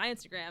you look at my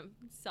Instagram,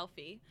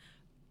 selfie.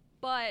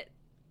 But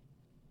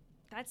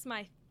that's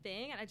my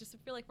thing. And I just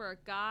feel like for a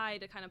guy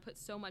to kind of put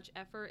so much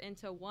effort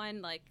into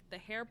one, like the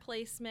hair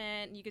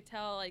placement, you could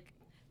tell, like,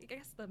 I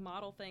guess the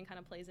model thing kind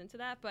of plays into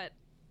that, but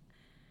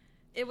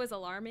it was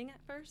alarming at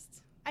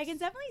first. I can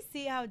definitely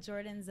see how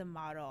Jordan's a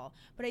model,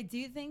 but I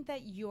do think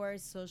that your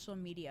social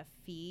media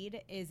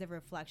feed is a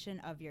reflection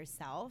of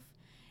yourself.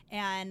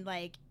 And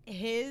like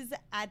his,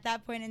 at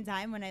that point in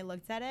time when I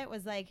looked at it,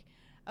 was like,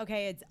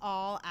 okay, it's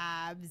all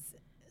abs,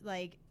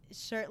 like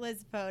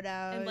shirtless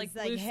photos, and like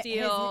blue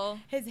steel,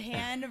 his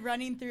hand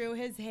running through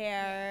his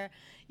hair.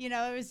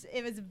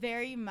 It was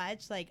very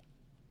much like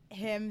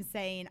him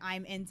saying,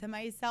 I'm into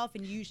myself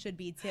and you should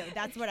be too.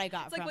 That's what I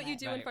got it's from like what it. you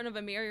do in front of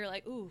a mirror. You're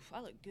like, ooh,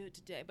 I look good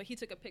today. But he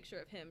took a picture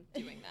of him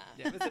doing that.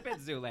 Yeah, it was a bit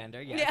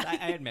Zoolander, yes. Yeah.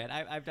 I admit.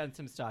 I've done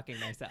some stalking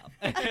myself.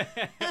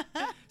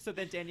 So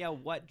then, Danielle,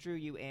 what drew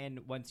you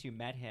in once you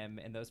met him?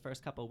 In those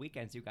first couple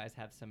weekends, you guys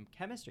have some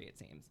chemistry, it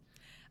seems.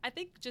 I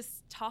think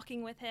just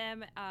talking with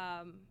him,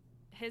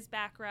 his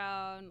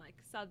background, like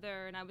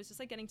Southern, I was just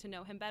like getting to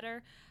know him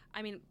better.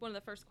 I mean, one of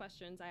the first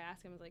questions I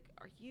asked him was like,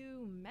 are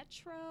you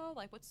Metro?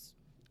 Like,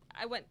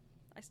 I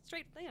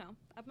straight,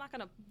 I'm not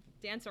going to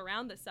dance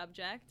around the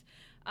subject.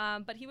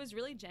 But he was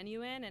really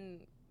genuine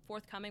and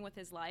forthcoming with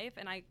his life.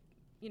 And I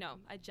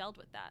gelled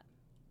with that.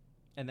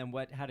 And then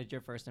how did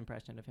your first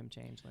impression of him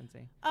change,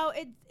 Lindsay? Oh,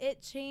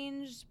 it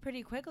changed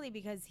pretty quickly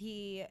because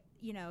he,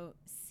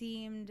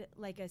 seemed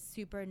like a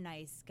super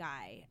nice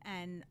guy.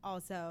 And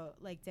also,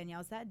 like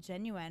Danielle said,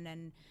 genuine.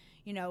 And,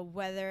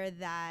 whether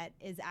that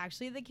is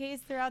actually the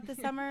case throughout the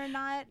summer or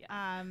not,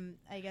 yeah.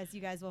 I guess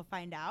you guys will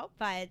find out.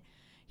 But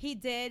he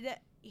did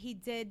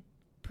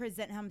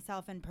present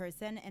himself in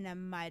person in a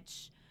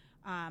much,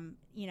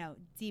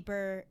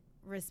 deeper,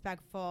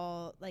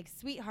 respectful, like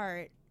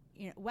sweetheart,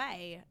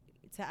 way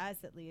to us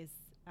at least,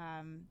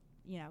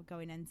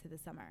 going into the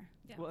summer.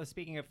 Yeah. Well,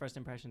 speaking of first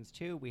impressions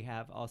too, we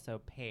have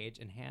also Paige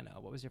and Hannah.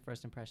 What was your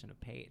first impression of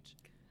Paige?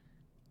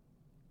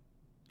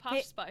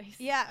 Posh Spice.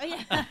 Yeah.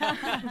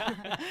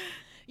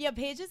 Yeah,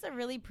 Paige is a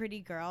really pretty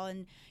girl.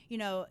 And,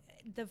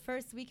 the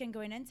first weekend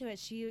going into it,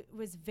 she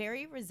was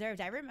very reserved.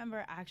 I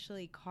remember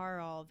actually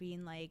Carl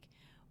being like,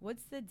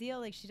 what's the deal?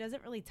 Like, she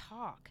doesn't really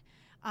talk.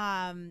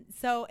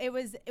 So it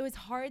was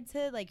hard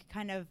to, like,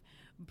 kind of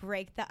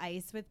break the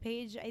ice with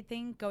Paige, I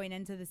think, going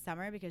into the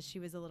summer because she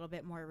was a little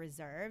bit more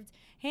reserved.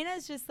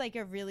 Hannah's just, like,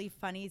 a really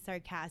funny,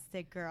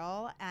 sarcastic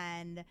girl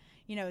and,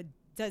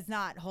 does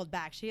not hold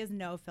back. She has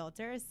no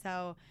filter.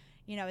 So,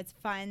 it's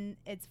fun.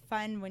 It's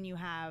fun when you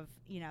have,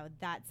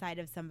 that side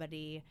of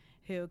somebody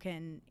who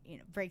can,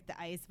 break the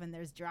ice when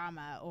there's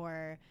drama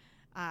or,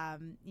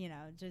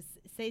 just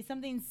say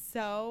something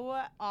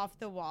so off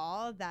the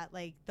wall that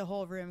like the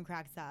whole room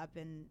cracks up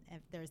and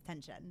if there's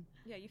tension.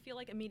 Yeah, you feel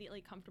like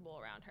immediately comfortable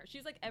around her.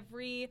 She's like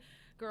every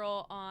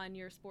girl on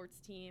your sports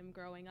team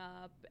growing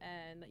up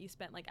and that you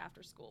spent like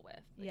after school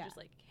with, like, just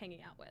like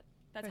hanging out with.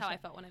 That's how I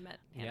felt when I met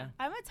Hannah.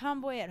 Yeah. I'm a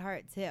tomboy at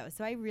heart too,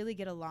 so I really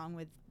get along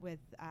with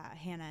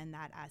Hannah in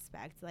that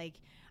aspect. Like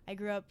I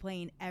grew up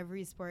playing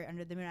every sport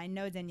under the moon. I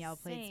know Danielle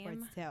played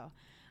sports too.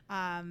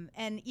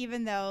 And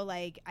even though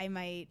like I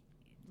might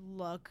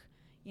look,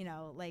 you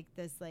know, like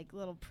this like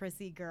little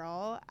prissy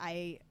girl,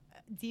 I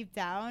deep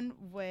down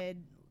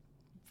would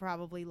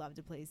probably love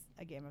to play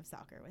a game of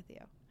soccer with you.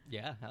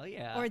 Yeah, hell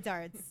yeah. Or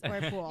darts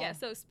or pool. Yeah,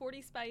 so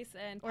Sporty Spice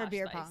and Or Posh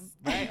beer Spice pong.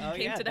 Right? Oh,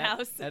 came yeah, to the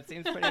house. That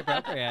seems pretty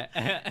appropriate.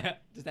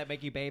 Does that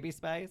make you Baby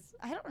Spice?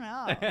 I don't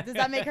know. Does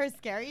that make her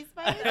Scary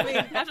Spice? I mean,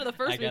 after the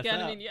first I guess weekend,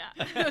 so. I mean, yeah,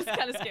 it was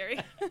kind of scary.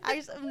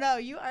 No,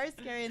 you are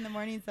scary in the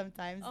morning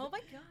sometimes. Oh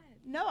my God.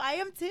 No, I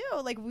am too.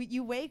 Like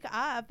you wake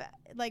up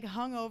like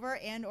hungover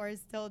and or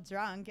still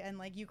drunk, and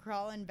like you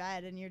crawl in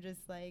bed and you're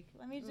just like,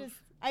 let me just.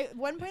 At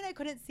one point I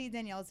couldn't see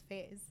Danielle's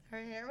face.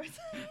 Her hair was.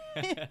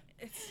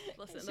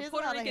 Listen, She the has a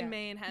Puerto lot of Rican hair.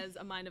 Maine has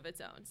a mind of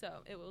its own, so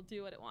it will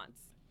do what it wants.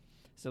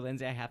 So,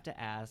 Lindsay, I have to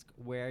ask,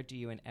 where do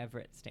you and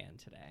Everett stand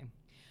today?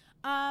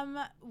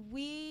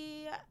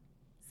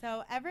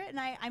 So Everett and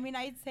I mean,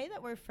 I'd say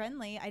that we're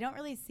friendly. I don't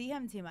really see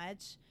him too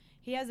much.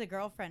 He has a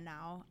girlfriend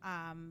now.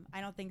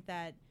 I don't think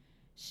that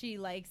she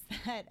likes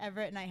that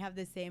Everett and I have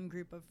the same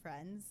group of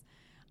friends.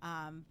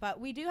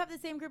 But we do have the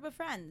same group of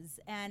friends,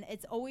 and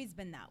it's always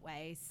been that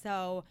way.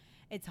 So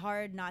it's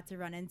hard not to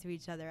run into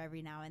each other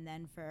every now and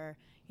then for,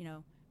 you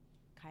know,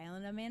 Kyle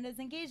and Amanda's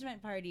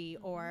engagement party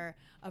or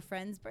a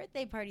friend's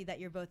birthday party that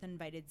you're both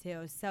invited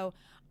to. So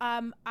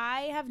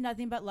I have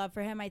nothing but love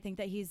for him. I think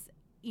that he's,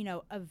 you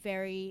know, a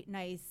very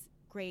nice,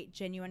 great,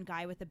 genuine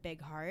guy with a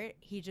big heart.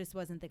 He just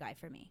wasn't the guy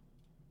for me.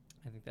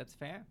 I think that's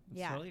fair. It's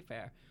Yeah. totally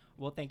fair.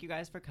 Well, thank you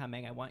guys for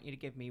coming. I want you to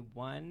give me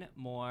one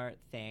more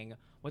thing.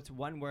 What's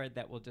one word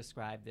that will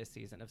describe this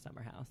season of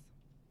Summer House?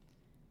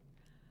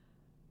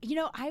 You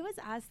know, I was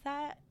asked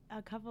that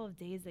a couple of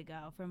days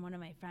ago from one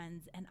of my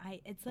friends, and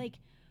it's like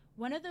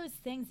one of those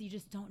things you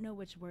just don't know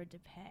which word to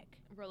pick.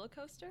 Roller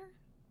coaster?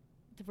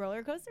 The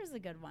roller coaster is a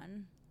good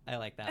one. I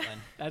like that one.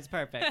 That's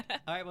perfect.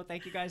 All right. Well,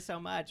 thank you guys so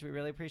much. We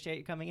really appreciate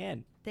you coming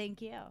in.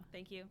 Thank you.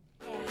 Thank you.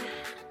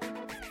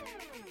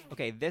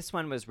 Okay, this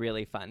one was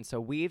really fun.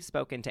 So we've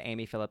spoken to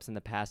Amy Phillips in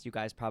the past. You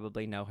guys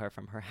probably know her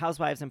from her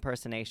Housewives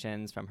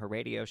impersonations, from her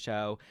radio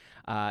show.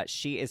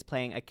 She is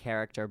playing a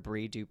character,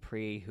 Bree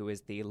Dupree, who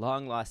is the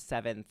long-lost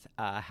seventh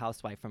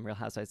housewife from Real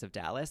Housewives of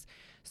Dallas.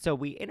 So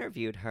we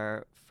interviewed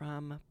her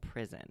from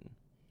prison.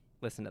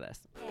 Listen to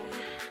this.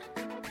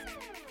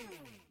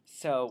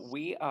 So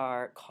we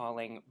are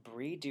calling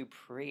Bree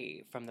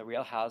Dupree from the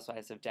Real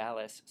Housewives of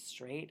Dallas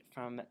straight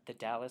from the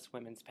Dallas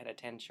Women's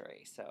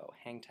Penitentiary. So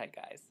hang tight,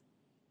 guys.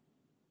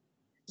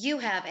 You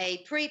have a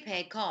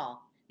prepaid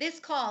call. This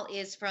call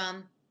is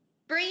from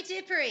Bree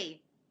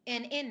Dupree,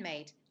 an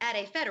inmate at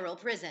a federal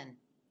prison.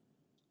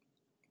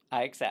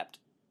 I accept.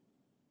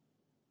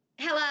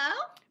 Hello?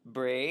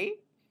 Bree?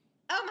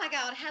 Oh my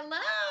God,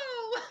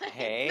 hello!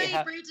 Hey, It's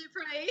me, Bree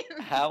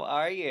Dupree. How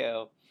are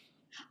you?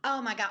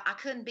 Oh my God, I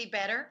couldn't be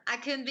better. I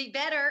couldn't be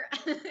better.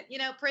 You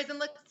know, prison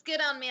looks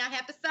good on me, I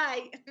have to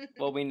say.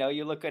 Well, we know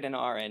you look good in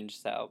orange,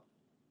 so.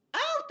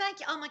 Oh, thank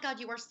you. Oh my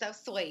God, you are so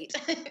sweet.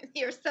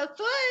 You're so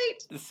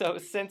sweet. So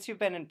since you've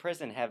been in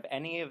prison, have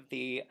any of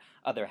the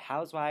other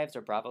housewives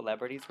or Bravo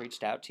celebrities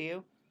reached out to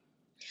you?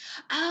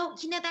 Oh,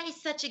 you know, that is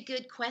such a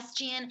good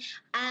question.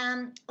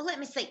 Let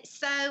me see.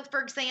 So,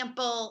 for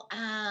example,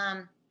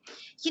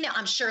 you know,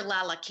 I'm sure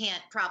Lala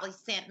Kent probably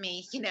sent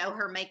me, you know,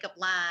 her makeup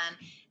line.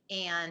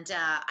 And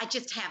I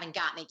just haven't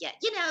gotten it yet,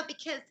 you know,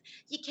 because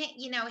you can't,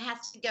 you know, it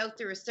has to go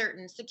through a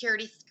certain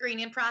security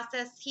screening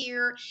process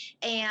here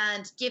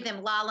and give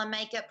them Lala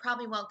makeup.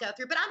 Probably won't go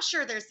through, but I'm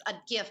sure there's a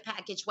gift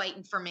package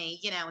waiting for me,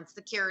 you know, in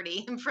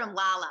security from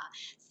Lala.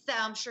 So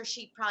I'm sure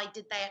she probably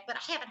did that, but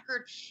I haven't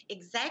heard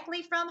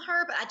exactly from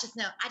her, but I just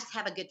know, I just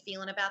have a good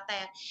feeling about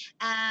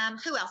that.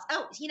 Who else?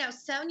 Oh, you know,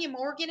 Sonia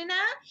Morgan and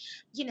I,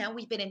 you know,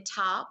 we've been in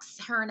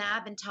talks. Her and I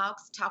have been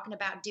talking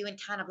about doing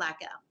kind of like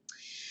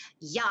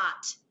a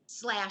yacht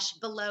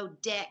 / below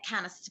deck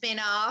kind of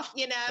spinoff,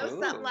 you know,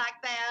 Ooh. something like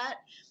that.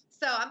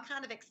 So I'm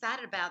kind of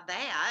excited about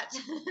that.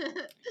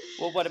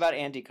 Well, what about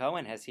Andy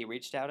Cohen? Has he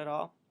reached out at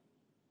all?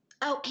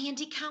 Oh,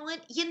 Andy Cohen,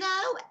 you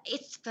know,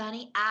 it's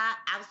funny. I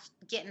was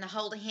getting a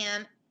hold of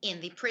him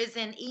in the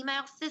prison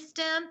email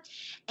system,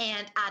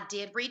 and I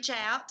did reach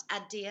out.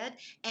 I did,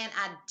 and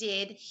I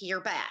did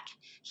hear back.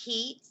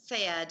 He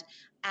said,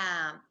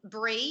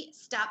 Bree,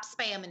 stop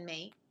spamming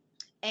me.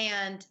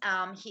 And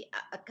he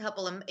a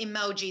couple of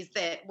emojis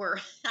that were,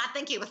 I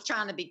think he was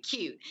trying to be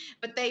cute,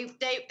 but they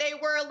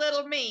were a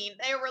little mean.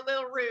 They were a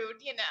little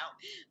rude, you know.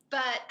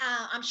 But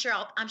I'm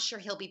sure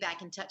he'll be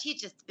back in touch. He's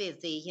just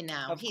busy, you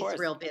know. Of He's course.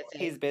 real busy.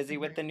 He's busy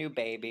with the new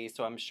baby,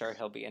 so I'm sure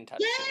he'll be in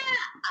touch soon.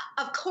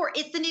 Yeah, of course.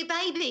 It's the new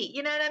baby.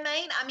 You know what I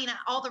mean? I mean,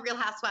 all the Real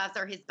Housewives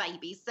are his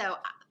babies, so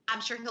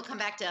I'm sure he'll come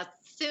back to us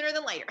sooner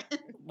than later.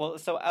 Well,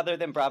 so other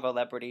than Bravo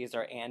celebrities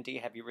or Andy,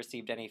 have you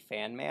received any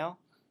fan mail?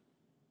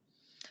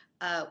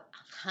 Oh,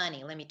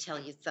 honey, let me tell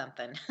you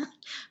something.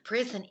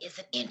 Prison is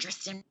an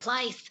interesting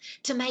place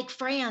to make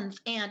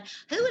friends. And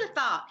who would have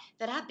thought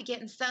that I'd be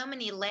getting so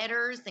many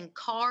letters and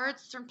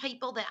cards from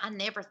people that I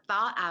never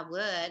thought I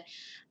would?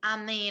 I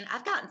mean,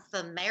 I've gotten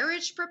some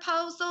marriage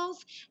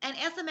proposals. And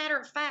as a matter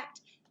of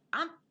fact,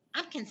 I'm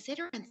I'm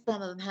considering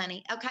some of them,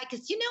 honey. Okay,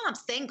 because I'm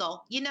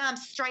single. I'm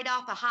straight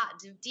off a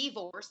hot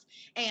divorce,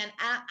 and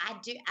I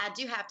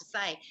do have to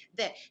say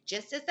that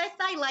just as they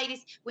say,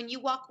 ladies, when you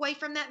walk away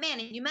from that man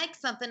and you make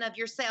something of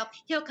yourself,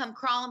 he'll come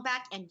crawling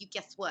back. And you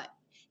guess what?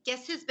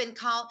 Guess who's been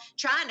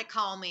trying to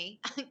call me?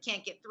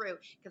 Can't get through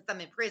because I'm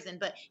in prison.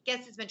 But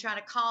guess who's been trying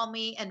to call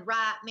me and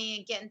write me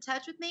and get in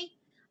touch with me?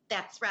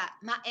 That's right,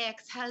 my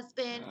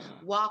ex-husband,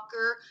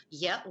 Walker.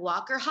 Yep,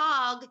 Walker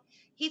Hogg.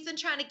 He's been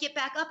trying to get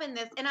back up in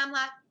this, and I'm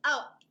like,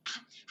 oh,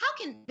 how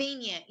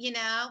convenient,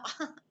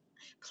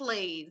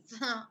 Please.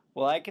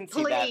 Well, I can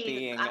see that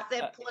being. I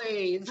said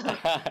please.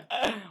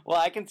 Well,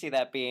 I can see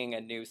that being a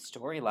new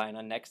storyline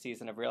on next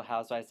season of Real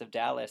Housewives of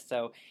Dallas.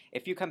 So,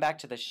 if you come back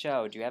to the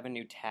show, do you have a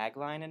new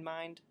tagline in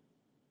mind?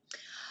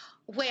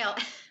 Well,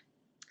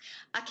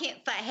 I can't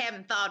say I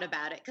haven't thought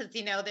about it because,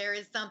 there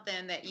is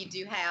something that you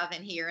do have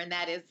in here, and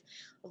that is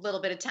a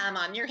little bit of time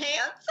on your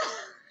hands.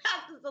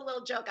 That's a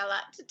little joke I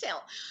like to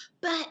tell.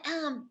 But,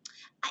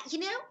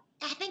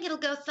 I think it'll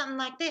go something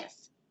like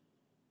this.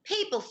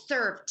 People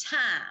serve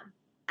time.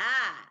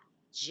 I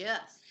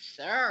just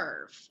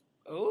serve.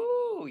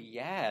 Ooh,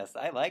 yes.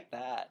 I like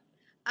that.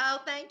 Oh,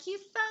 thank you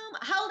so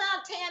much. Hold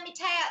on, Tammy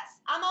Tats.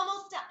 I'm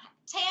almost done.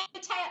 Tammy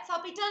Tats,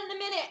 I'll be done in a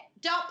minute.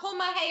 Don't pull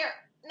my hair.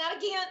 Not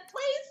again,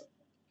 please.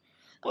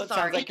 Well, it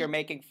sounds like you're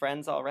making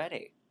friends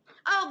already.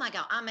 Oh, my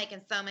God. I'm making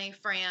so many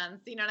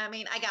friends. You know what I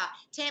mean? I got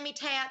Tammy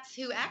Tats,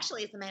 who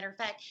actually, as a matter of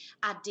fact,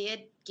 I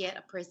did get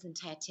a prison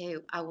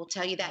tattoo. I will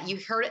tell you that. You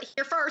heard it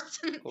here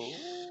first. Ooh.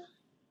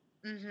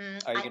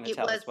 Mm-hmm. Are you going to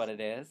tell us what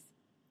it is?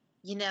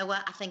 You know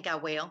what? I think I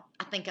will.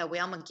 I'm going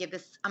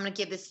to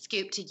give this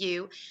scoop to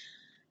you.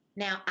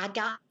 Now, I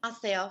got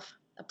myself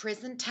a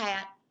prison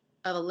tat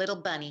of a little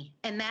bunny,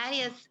 and that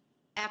is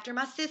after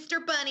my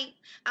sister Bunny.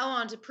 I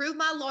wanted to prove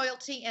my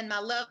loyalty and my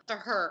love for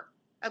her.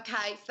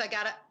 Okay, so I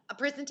got a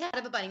prison tat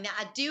of a bunny. Now,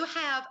 I do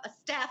have a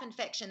staph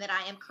infection that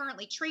I am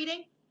currently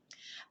treating,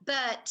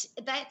 but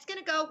that's going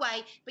to go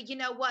away. But you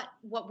know what?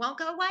 What won't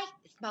go away?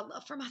 It's my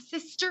love for my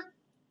sister.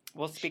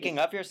 Well, speaking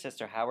of your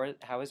sister,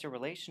 how is your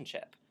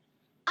relationship?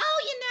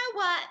 Oh, you know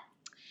what?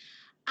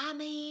 I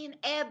mean,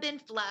 ebb and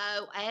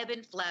flow.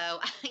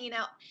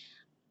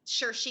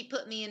 Sure, she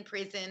put me in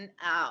prison.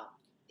 Oh,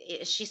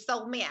 she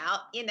sold me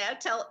out,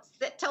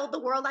 told the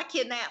world I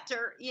kidnapped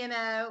her,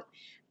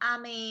 I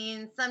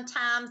mean,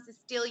 sometimes you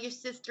steal your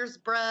sister's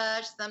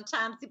brush.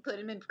 Sometimes you put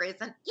him in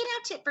prison.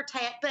 Tit for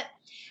tat. But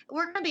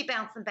we're going to be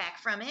bouncing back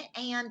from it.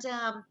 And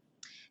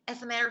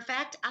as a matter of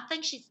fact, I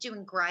think she's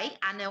doing great.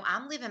 I know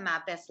I'm living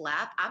my best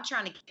life. I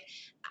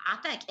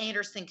think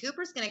Anderson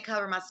Cooper's going to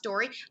cover my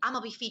story. I'm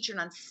going to be featured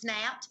on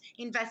Snapped,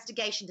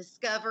 Investigation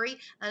Discovery,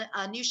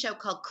 a new show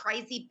called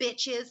Crazy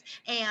Bitches,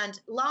 and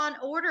Law and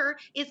Order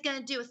is going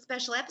to do a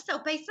special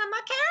episode based on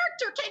my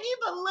character. Can you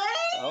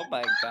believe? Oh,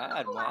 my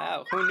God.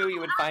 Wow. Who knew you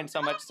would find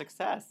so much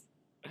success?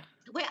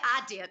 Well,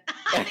 I did.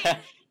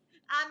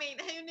 I mean,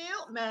 who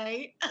knew?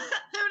 Me.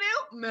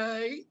 Who knew?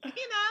 Me.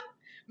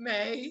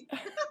 Me.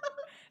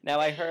 Now,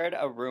 I heard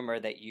a rumor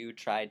that you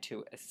tried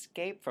to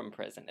escape from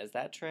prison. Is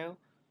that true?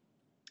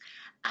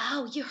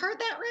 Oh, you heard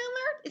that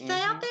rumor? Is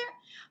that out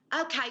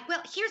there? Okay,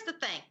 well, here's the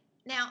thing.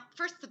 Now,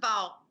 first of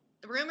all,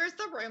 the rumors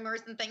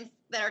and things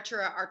that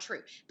are true.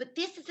 But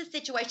this is a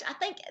situation, I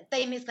think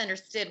they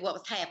misunderstood what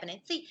was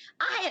happening. See,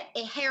 I had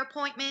a hair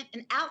appointment,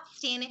 an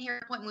outstanding hair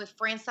appointment with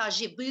Francois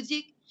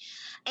Zbuzik,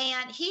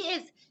 and he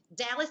is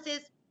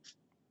Dallas's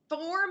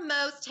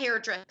foremost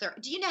hairdresser.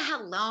 Do you know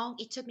how long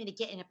it took me to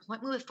get an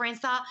appointment with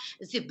Francois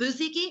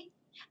Zbuzik?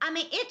 I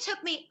mean, it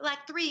took me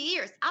like 3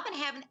 years. I've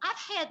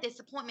had this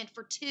appointment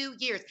for 2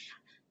 years.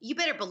 You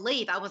better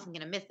believe I wasn't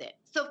going to miss it.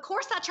 So, of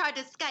course, I tried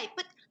to escape,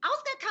 but I was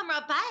going to come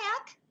right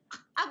back.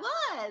 I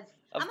was.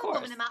 Of I'm course.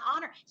 a woman in my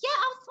honor. Yeah,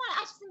 I was fine.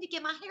 I just need to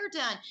get my hair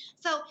done.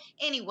 So,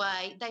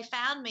 anyway, they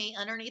found me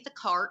underneath the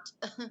cart,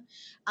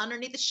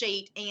 underneath the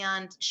sheet,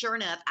 and sure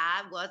enough,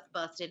 I was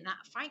busted. And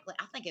frankly,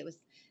 I think it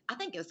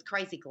was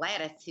Crazy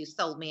Gladys who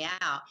sold me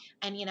out.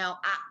 And,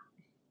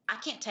 I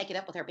can't take it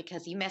up with her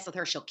because you mess with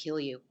her, she'll kill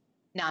you.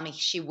 No, I mean,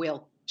 she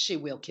will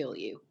kill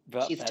you.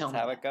 Well, that's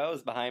how it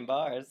goes behind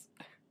bars.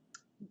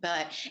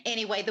 But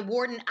anyway, I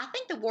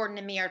think the warden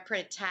and me are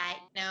pretty tight,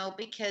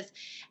 because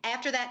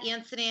after that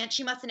incident,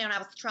 she must have known I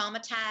was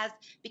traumatized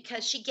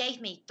because she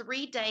gave me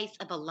 3 days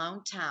of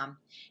alone time.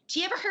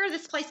 Do you ever heard of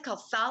this place called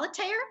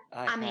Solitaire?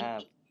 I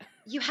have.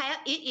 You have?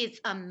 It is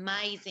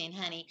amazing,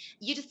 honey.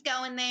 You just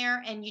go in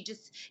there and you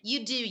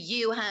do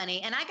you,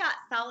 honey. And I got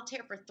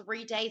Solitaire for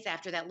 3 days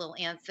after that little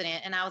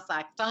incident. And I was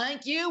like,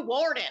 thank you,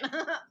 warden.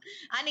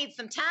 I need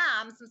some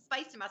time, some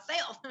space to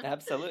myself.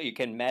 Absolutely. You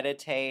can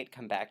meditate,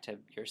 come back to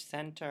your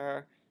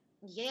center.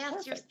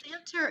 Yes, Perfect. your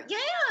center.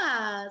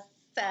 Yeah. So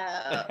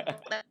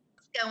that's what's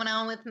going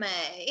on with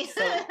me.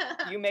 So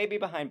you may be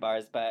behind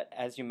bars, but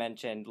as you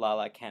mentioned,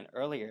 Lala Kent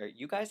earlier,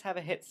 you guys have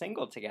a hit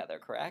single together,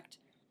 correct?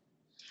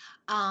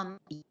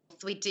 Yes,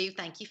 we do.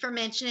 Thank you for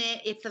mentioning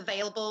it. It's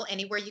available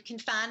anywhere you can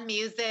find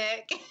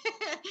music.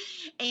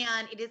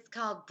 And it is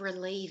called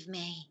Believe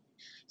Me.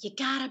 you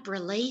gotta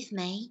believe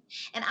me.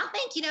 And I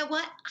think, you know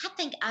what? I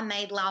think I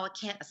made Lala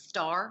Kent a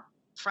star,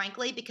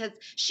 frankly, because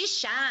she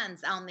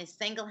shines on this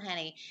single,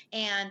 honey.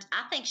 And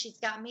I think she's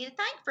got me to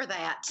thank for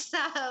that. So.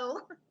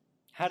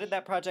 How did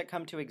that project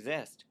come to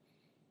exist?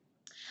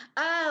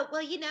 Oh,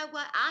 well, you know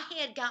what? I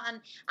had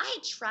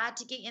tried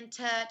to get in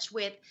touch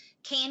with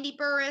Candy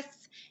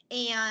Burris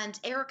and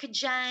Erica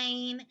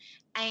Jane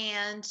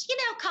and, you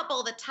know, a couple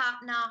of the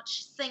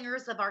top-notch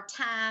singers of our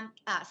time,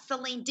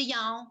 Celine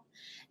Dion.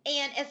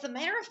 And as a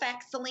matter of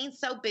fact, Celine's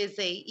so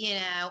busy, you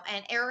know,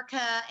 and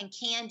Erica and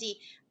Candy,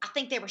 I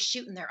think they were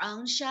shooting their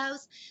own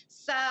shows.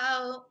 So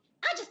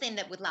I just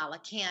ended up with Lala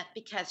Kent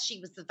because she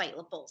was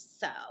available,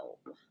 so...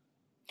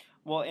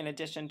 Well, in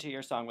addition to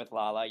your song with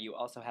Lala, you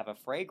also have a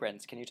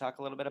fragrance. Can you talk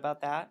a little bit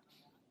about that?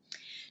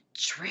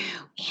 True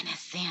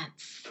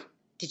Innocence.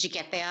 Did you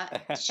get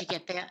that? Did you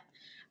get that?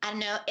 I don't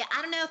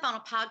know if on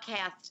a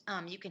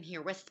podcast you can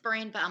hear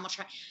whispering, but I'm going to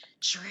try.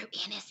 True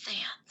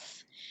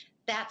Innocence.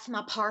 That's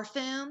my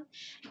parfum.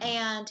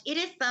 And it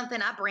is something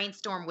I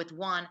brainstormed with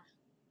one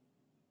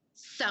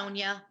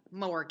Sonia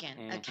Morgan,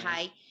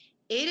 okay?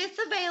 It is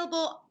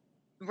available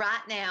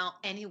right now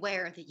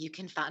anywhere that you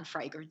can find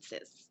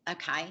fragrances,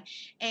 okay?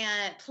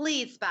 And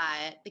please buy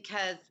it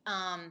because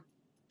I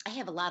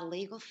have a lot of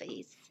legal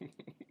fees.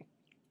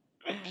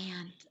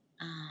 And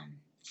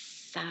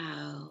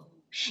so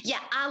yeah,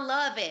 I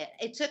love it.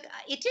 It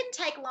didn't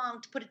take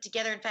long to put it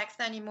together. In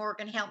fact, Sonia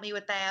Morgan helped me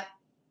with that.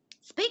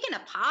 Speaking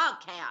of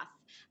podcasts,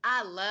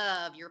 I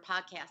love your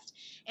podcast.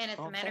 And as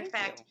a matter of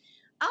fact,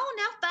 oh,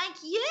 no, thank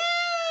you.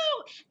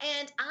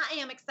 And I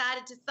am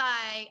excited to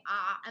say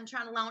I'm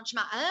trying to launch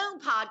my own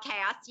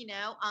podcast. You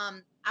know,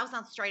 I was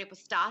on Straight Up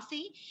with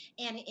Stassi,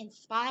 and it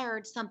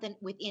inspired something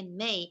within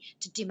me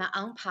to do my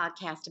own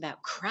podcast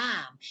about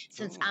crime.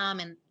 Since I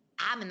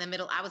was in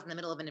the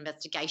middle of an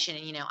investigation,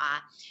 and, you know, I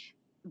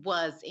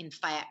was in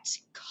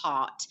fact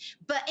caught.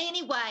 But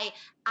anyway,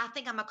 I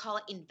think I'm going to call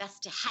it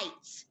Investor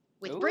Hates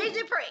with Bree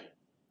Dupree.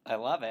 I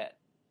love it.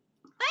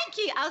 Thank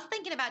you. I was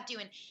thinking about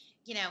doing,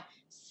 you know,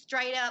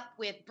 Straight Up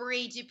with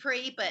Bree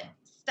Dupree, but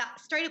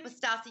Straight Up with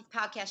Stassi's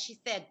podcast, she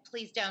said,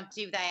 please don't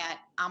do that.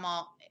 I'm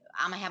going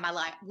to have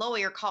my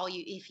lawyer call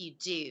you if you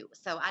do.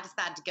 So I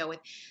decided to go with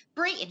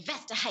Bree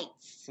Investor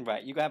Hates.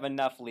 Right. You have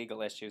enough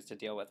legal issues to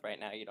deal with right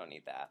now. You don't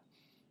need that.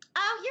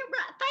 Oh, you're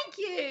right. Thank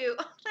you.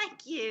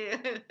 Thank you.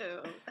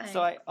 Thanks.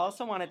 So I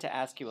also wanted to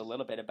ask you a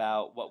little bit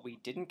about what we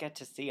didn't get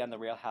to see on The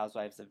Real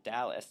Housewives of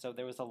Dallas. So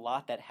there was a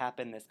lot that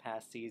happened this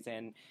past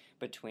season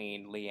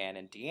between Leanne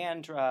and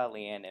D'Andra,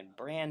 Leanne and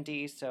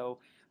Brandy. So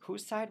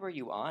whose side were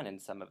you on in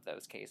some of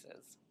those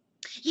cases?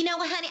 You know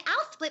what, honey? I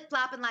was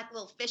flip-flopping like a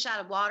little fish out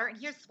of water, and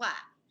here's why.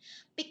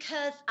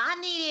 Because I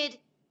needed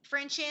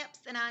friendships,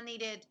 and I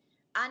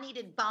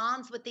needed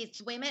bonds with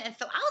these women, and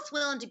so I was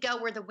willing to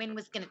go where the wind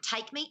was going to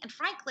take me. And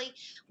frankly,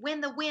 when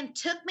the wind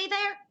took me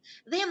there,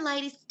 them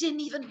ladies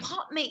didn't even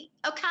want me,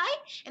 okay?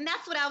 And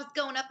that's what I was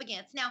going up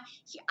against. Now,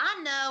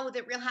 I know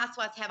that Real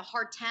Housewives have a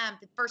hard time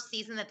the first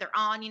season that they're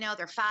on. You know,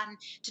 they're fighting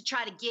to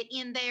try to get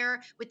in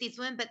there with these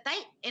women, but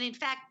in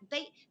fact,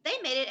 they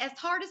made it as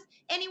hard as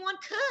anyone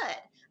could.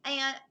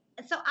 And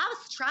so I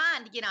was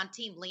trying to get on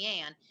Team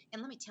Leanne,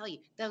 and let me tell you,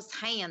 those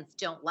hands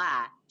don't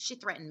lie. She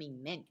threatened me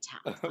many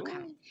times,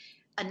 okay?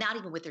 Not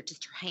even with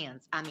just her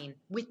hands. I mean,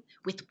 with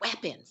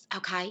weapons,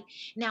 okay?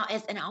 Now,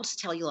 and I'll just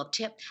tell you a little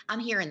tip. I'm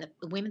here in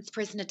the women's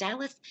prison of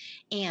Dallas,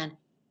 and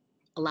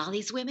a lot of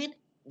these women,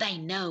 they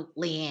know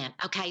Leanne,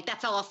 okay?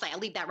 That's all I'll say. I'll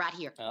leave that right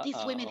here. These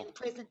women in the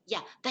prison,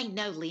 yeah, they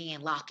know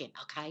Leanne Locken,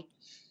 okay?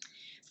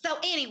 So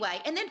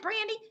anyway, and then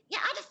Brandy, yeah,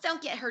 I just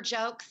don't get her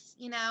jokes,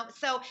 you know?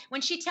 So when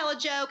she tell a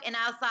joke, and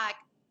I was like,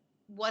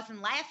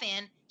 wasn't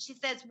laughing, she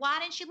says, why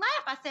didn't you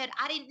laugh? I said,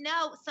 I didn't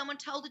know someone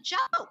told a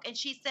joke. And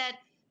she said,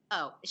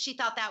 oh, she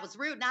thought that was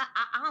rude. And I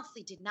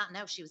honestly did not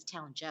know she was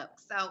telling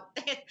jokes. So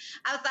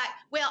I was like,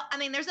 well, I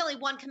mean, there's only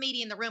one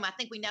comedian in the room. I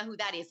think we know who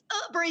that is.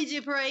 Bree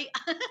Dupree.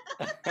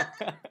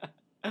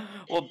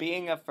 Well,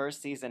 being a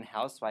first season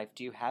housewife,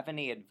 do you have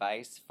any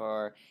advice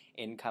for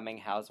incoming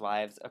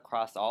housewives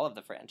across all of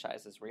the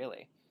franchises,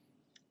 really?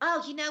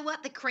 Oh, you know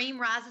what? The cream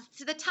rises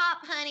to the top,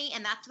 honey.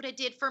 And that's what it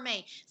did for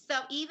me. So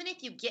even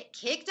if you get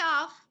kicked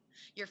off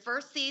your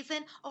first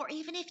season, or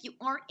even if you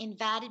aren't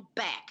invited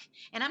back.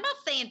 And I'm not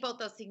saying both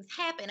those things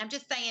happen. I'm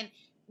just saying,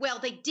 well,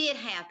 they did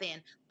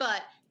happen,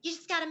 but you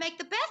just got to make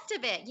the best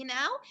of it, you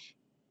know?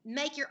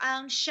 Make your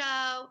own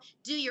show,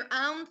 do your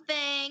own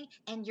thing,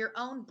 and your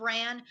own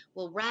brand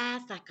will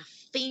rise like a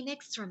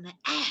phoenix from the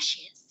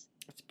ashes.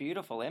 It's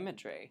beautiful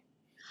imagery.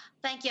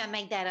 Thank you. I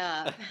made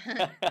that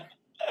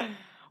up.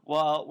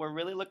 Well, we're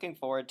really looking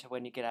forward to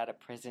when you get out of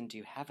prison. Do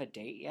you have a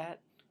date yet?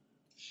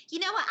 You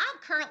know what? I'm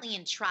currently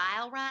in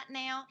trial right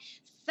now,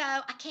 so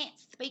I can't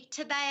speak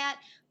to that,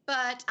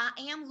 but I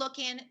am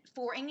looking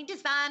for any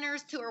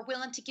designers who are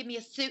willing to give me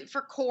a suit for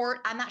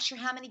court. I'm not sure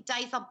how many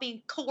days I'll be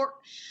in court,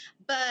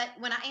 but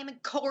when I am in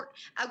court,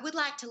 I would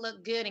like to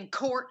look good in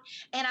court,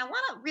 and I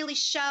want to really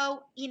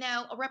show, you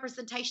know, a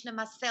representation of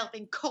myself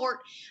in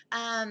court,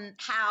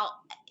 how,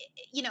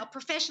 you know,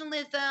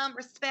 professionalism,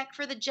 respect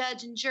for the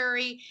judge and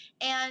jury,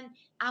 and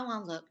I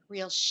want to look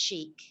real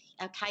chic.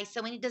 Okay,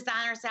 so any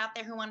designers out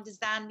there who want to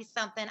design me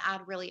something,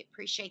 I'd really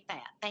appreciate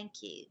that.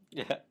 Thank you.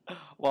 Yeah.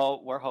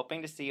 Well, we're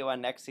hoping to see you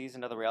on next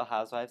season of The Real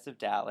Housewives of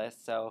Dallas.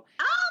 So,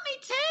 Oh, me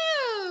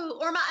too.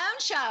 Or my own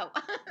show.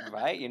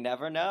 right, you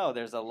never know.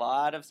 There's a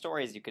lot of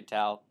stories you could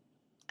tell.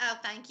 Oh,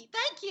 thank you.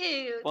 Thank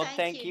you. Well,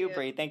 thank you,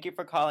 Bree. Thank you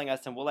for calling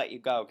us, and we'll let you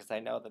go because I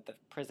know that the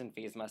prison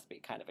fees must be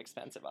kind of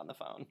expensive on the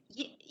phone.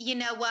 You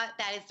know what?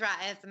 That is right.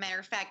 As a matter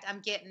of fact, I'm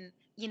getting,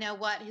 you know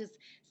what,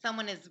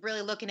 someone is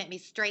really looking at me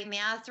straight in the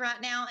eyes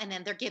right now, and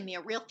then they're giving me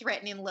a real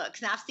threatening look.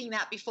 And I've seen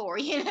that before,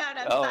 you know what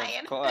I'm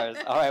saying? Of course.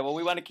 All right, well,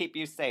 we want to keep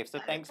you safe, so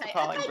thanks for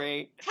calling,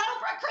 Bree.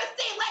 Cobra,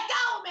 Christine, let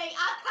go of me.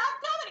 I'm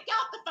coming to get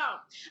off the phone.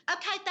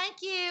 Okay,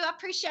 thank you. I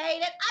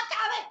appreciate it. I'm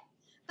coming.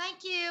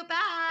 Thank you.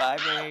 Bye. Bye,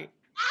 Bree.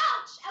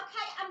 Ouch!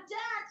 Okay, I'm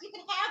done. You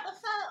can have the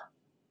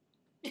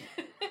phone.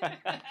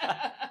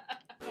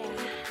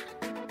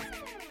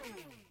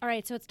 All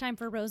right, so it's time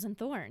for Rose and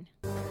Thorn.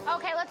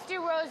 Okay, let's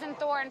do Rose and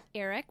Thorn.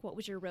 Eric, what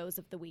was your Rose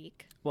of the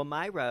week? Well,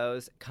 my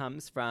rose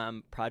comes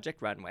from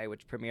Project Runway,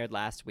 which premiered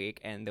last week,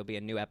 and there'll be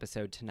a new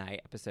episode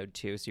tonight, episode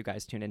 2, so you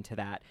guys tune into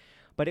that.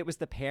 But it was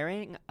the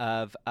pairing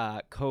of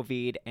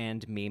Covid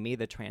and Mimi,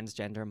 the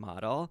transgender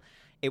model.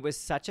 It was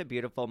such a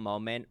beautiful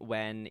moment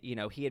when, you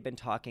know, he had been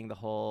talking the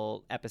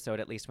whole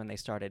episode, at least when they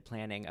started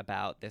planning,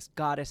 about this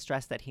goddess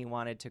dress that he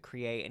wanted to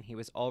create, and he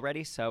was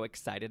already so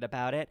excited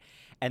about it.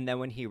 And then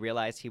when he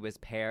realized he was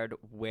paired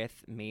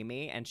with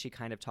Mimi, and she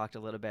kind of talked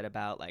a little bit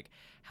about, like,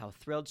 how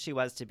thrilled she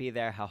was to be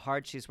there, how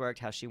hard she's worked,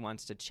 how she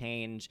wants to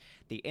change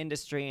the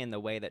industry and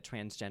the way that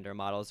transgender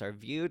models are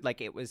viewed.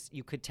 Like, it was,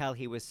 you could tell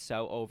he was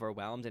so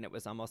overwhelmed, and it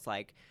was almost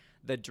like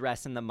the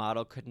dress and the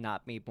model could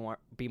not be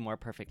more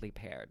perfectly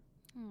paired.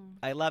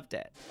 I loved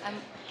it.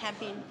 Have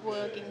been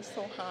working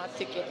so hard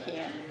to get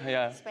here.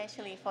 Yeah.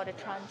 Especially for the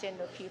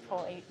transgender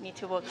people, you need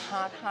to work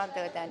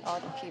harder than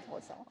other people.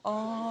 So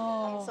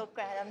I'm so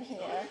glad I'm here.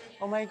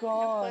 Oh my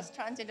God. The first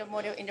transgender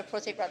model in the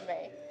Project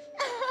Runway.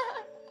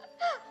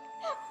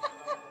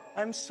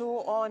 I'm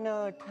so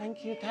honored.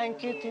 Thank you.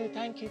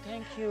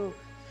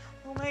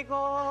 Oh my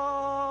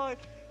God.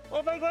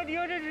 Oh my God,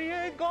 you're the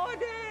real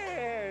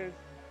goddess.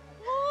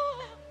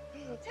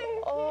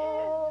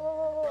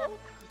 Oh.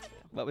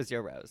 What was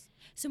your rose?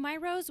 So my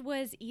rose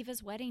was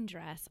Eva's wedding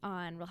dress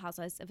on Real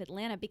Housewives of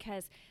Atlanta,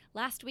 because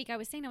last week I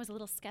was saying I was a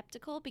little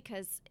skeptical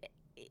because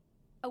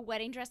a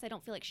wedding dress I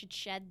don't feel like should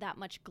shed that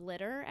much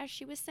glitter, as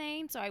she was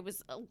saying. So I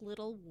was a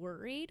little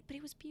worried, but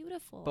it was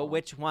beautiful. But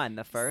which one?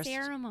 The first?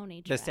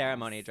 Ceremony dress. The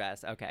ceremony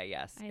dress. Okay,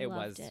 yes. I it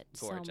loved was it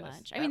gorgeous. so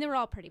much. I mean, they were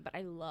all pretty, but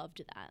I loved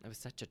that. There was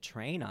such a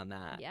train on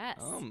that. Yes.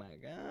 Oh my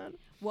God.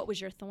 What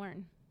was your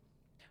thorn?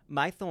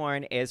 My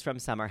thorn is from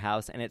Summer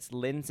House, and it's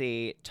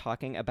Lindsay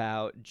talking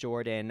about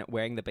Jordan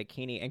wearing the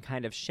bikini and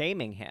kind of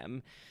shaming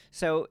him.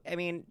 So, I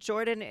mean,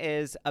 Jordan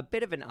is a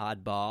bit of an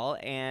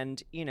oddball,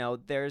 and, you know,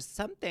 there's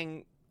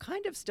something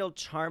kind of still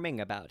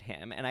charming about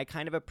him, and I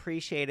kind of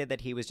appreciated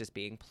that he was just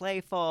being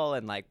playful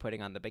and, like,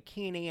 putting on the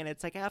bikini, and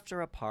it's like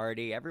after a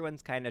party,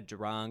 everyone's kind of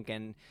drunk,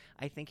 and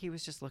I think he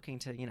was just looking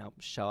to, you know,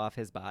 show off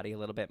his body a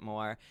little bit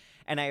more.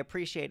 And I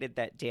appreciated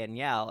that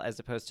Danielle, as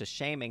opposed to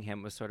shaming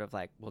him, was sort of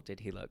like, well,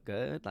 did he look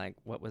good? Like,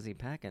 what was he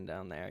packing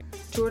down there?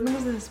 Jordan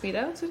was in a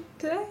Speedo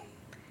today?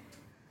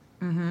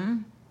 Mm-hmm.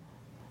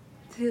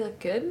 Did he look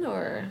good,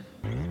 or?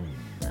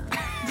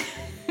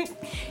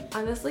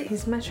 Honestly,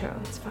 he's Metro.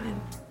 It's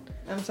fine.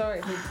 I'm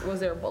sorry. Was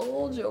there a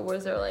bulge, or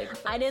was there, like...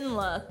 I didn't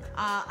look.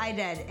 I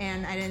did,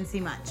 and I didn't see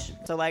much.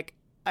 So, like,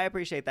 I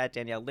appreciate that,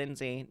 Danielle.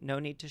 Lindsay, no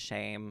need to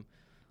shame.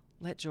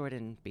 Let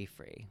Jordan be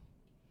free.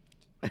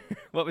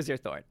 What was your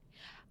thorn?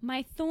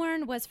 My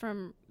thorn was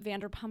from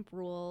Vanderpump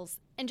Rules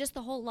and just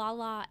the whole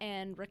Lala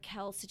and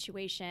Raquel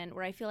situation,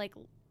 where I feel like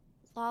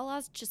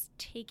Lala's just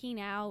taking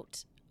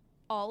out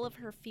all of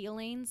her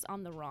feelings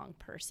on the wrong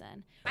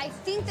person. I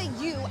think that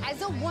you,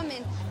 as a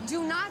woman,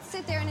 do not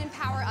sit there and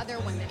empower other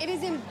women. It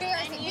is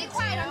embarrassing. Be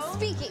quiet,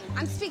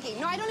 I'm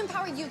speaking. No, I don't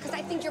empower you because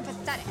I think you're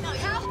pathetic.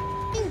 How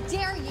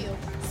dare you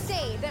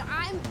say that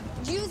I'm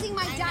using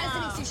my dad as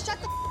an excuse? Shut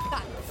the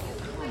up.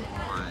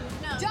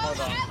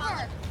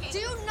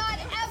 Do not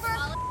ever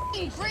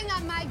bring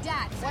up my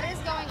dad. What is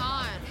going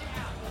on?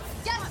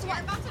 Guess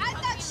what? I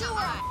thought you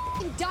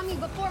were a dummy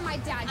before my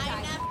dad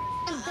died.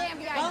 And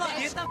Bambi died. Lola,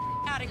 get the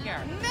out of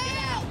here. Move,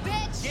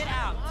 bitch. Get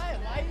out.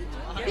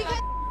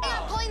 Because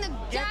I'm pulling the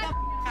dad.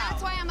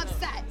 That's why I'm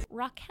upset.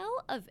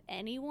 Raquel, of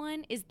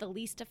anyone, is the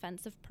least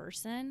offensive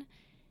person.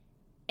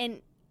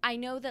 And I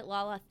know that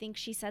Lala thinks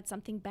she said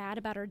something bad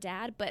about her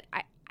dad, but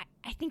I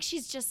think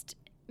she's just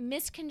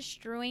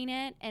misconstruing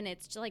it, and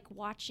it's just like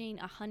watching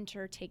a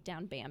hunter take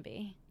down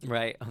Bambi.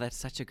 Right. Oh, that's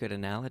such a good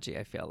analogy,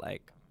 I feel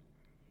like.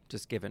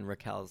 Just given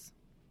Raquel's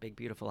big,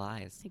 beautiful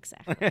eyes.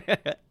 Exactly.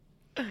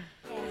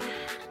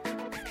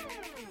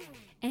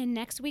 And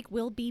next week,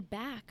 we'll be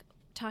back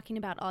talking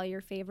about all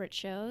your favorite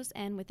shows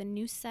and with a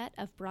new set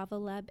of Bravo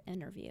Lab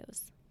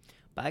interviews.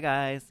 Bye,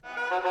 guys.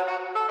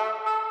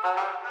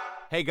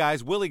 Hey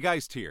guys, Willie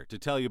Geist here to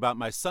tell you about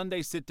my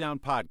Sunday Sit Down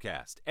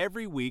podcast.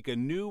 Every week, a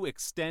new,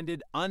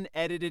 extended,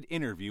 unedited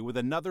interview with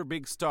another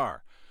big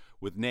star.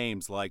 with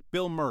names like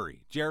Bill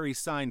Murray, Jerry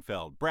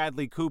Seinfeld,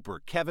 Bradley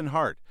Cooper, Kevin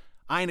Hart,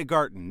 Ina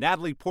Garten,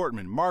 Natalie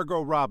Portman,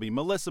 Margot Robbie,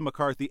 Melissa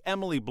McCarthy,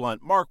 Emily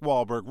Blunt, Mark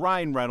Wahlberg,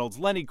 Ryan Reynolds,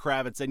 Lenny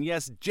Kravitz, and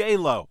yes,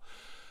 J-Lo.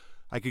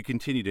 I could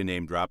continue to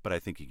name drop, but I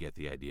think you get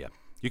the idea.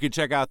 You can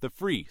check out the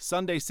free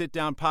Sunday Sit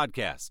Down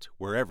podcast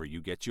wherever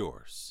you get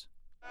yours.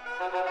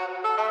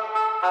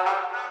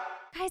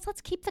 Guys,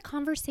 let's keep the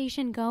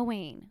conversation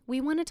going.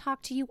 We want to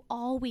talk to you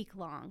all week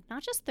long,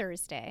 not just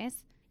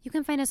Thursdays. You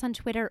can find us on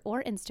Twitter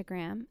or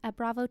Instagram at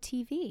Bravo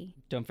TV.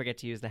 Don't forget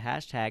to use the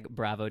hashtag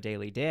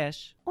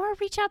BravoDailyDish. Or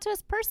reach out to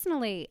us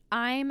personally.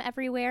 I'm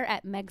everywhere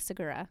at Meg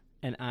Segura.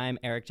 And I'm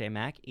Eric J.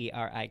 Mack,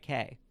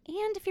 E-R-I-K.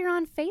 And if you're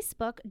on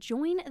Facebook,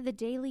 join the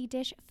Daily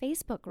Dish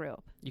Facebook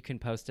group. You can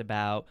post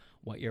about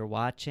what you're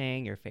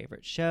watching, your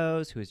favorite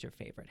shows, who's your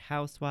favorite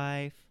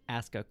housewife,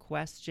 ask a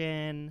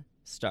question,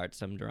 start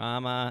some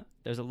drama.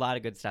 There's a lot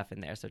of good stuff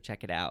in there, so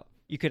check it out.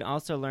 You can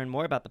also learn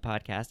more about the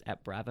podcast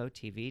at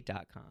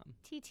bravotv.com.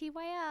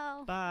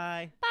 TTYL.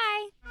 Bye.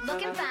 Bye.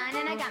 Looking fine,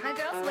 and I got my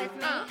girls with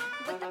me.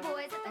 With the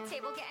boys at the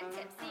table getting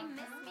tipsy.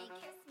 Miss me,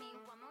 kiss me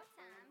one more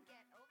time.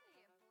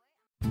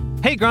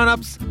 Hey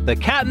grown-ups, The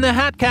Cat in the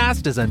Hat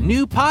Cast is a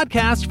new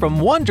podcast from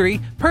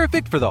Wondery,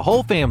 perfect for the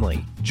whole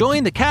family.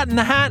 Join the Cat in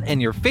the Hat and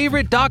your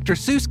favorite Dr.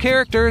 Seuss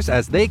characters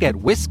as they get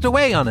whisked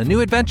away on a new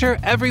adventure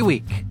every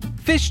week.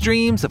 Fish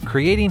dreams of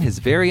creating his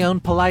very own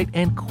polite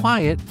and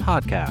quiet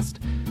podcast.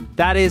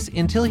 That is,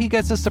 until he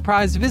gets a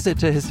surprise visit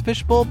to his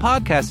Fishbowl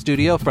podcast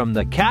studio from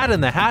the Cat in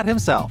the Hat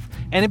himself,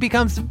 and it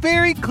becomes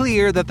very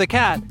clear that the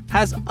cat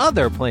has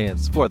other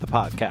plans for the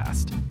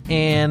podcast.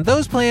 And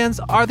those plans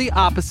are the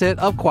opposite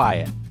of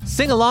quiet.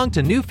 Sing along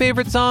to new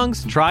favorite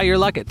songs, try your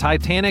luck at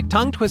Titanic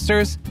tongue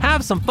twisters,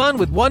 have some fun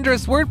with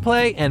wondrous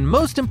wordplay, and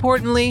most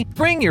importantly,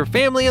 bring your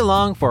family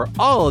along for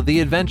all of the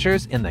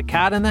adventures in the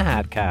Cat in the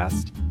Hat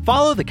Cast.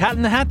 Follow the Cat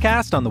in the Hat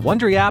Cast on the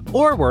Wondery app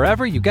or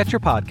wherever you get your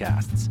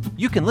podcasts.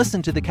 You can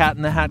listen to the Cat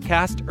in the Hat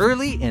Cast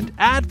early and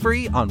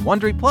ad-free on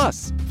Wondery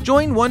Plus.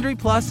 Join Wondery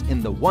Plus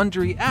in the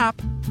Wondery app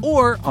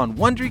or on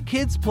Wondery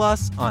Kids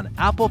Plus on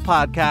Apple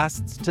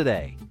Podcasts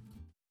today.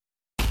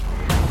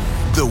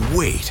 The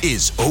wait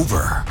is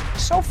over.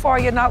 So far,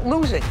 you're not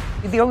losing.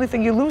 The only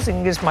thing you're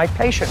losing is my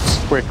patience.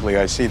 Quickly,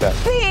 I see that.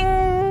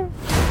 Bing!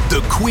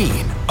 The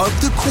queen of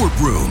the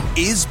courtroom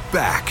is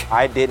back.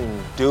 I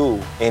didn't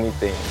do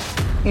anything.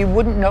 You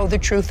wouldn't know the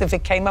truth if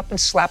it came up and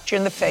slapped you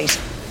in the face.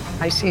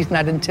 I see he's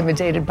not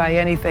intimidated by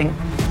anything.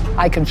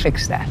 I can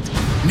fix that.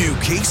 New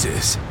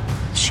cases.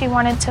 She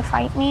wanted to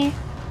fight me.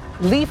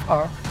 Leave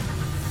her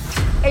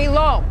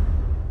alone.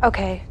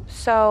 Okay,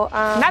 so,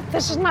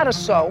 This is not a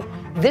so.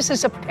 This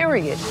is a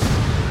period.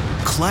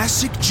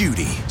 Classic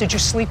Judy. Did you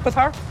sleep with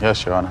her?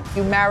 Yes, Your Honor.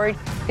 You married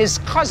his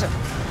cousin.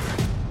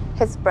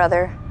 his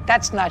brother.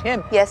 That's not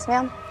him. Yes,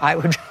 ma'am. I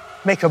would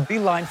make a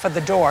beeline for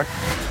the door.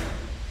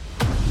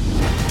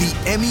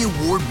 The Emmy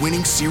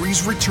Award-winning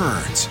series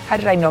returns. How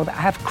did I know that?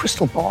 I have a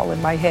crystal ball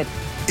in my head.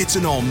 It's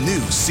an all-new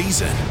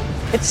season.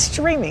 It's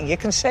streaming. You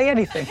can say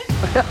anything.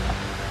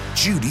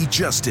 Judy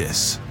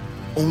Justice.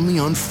 Only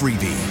on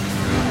Freevee.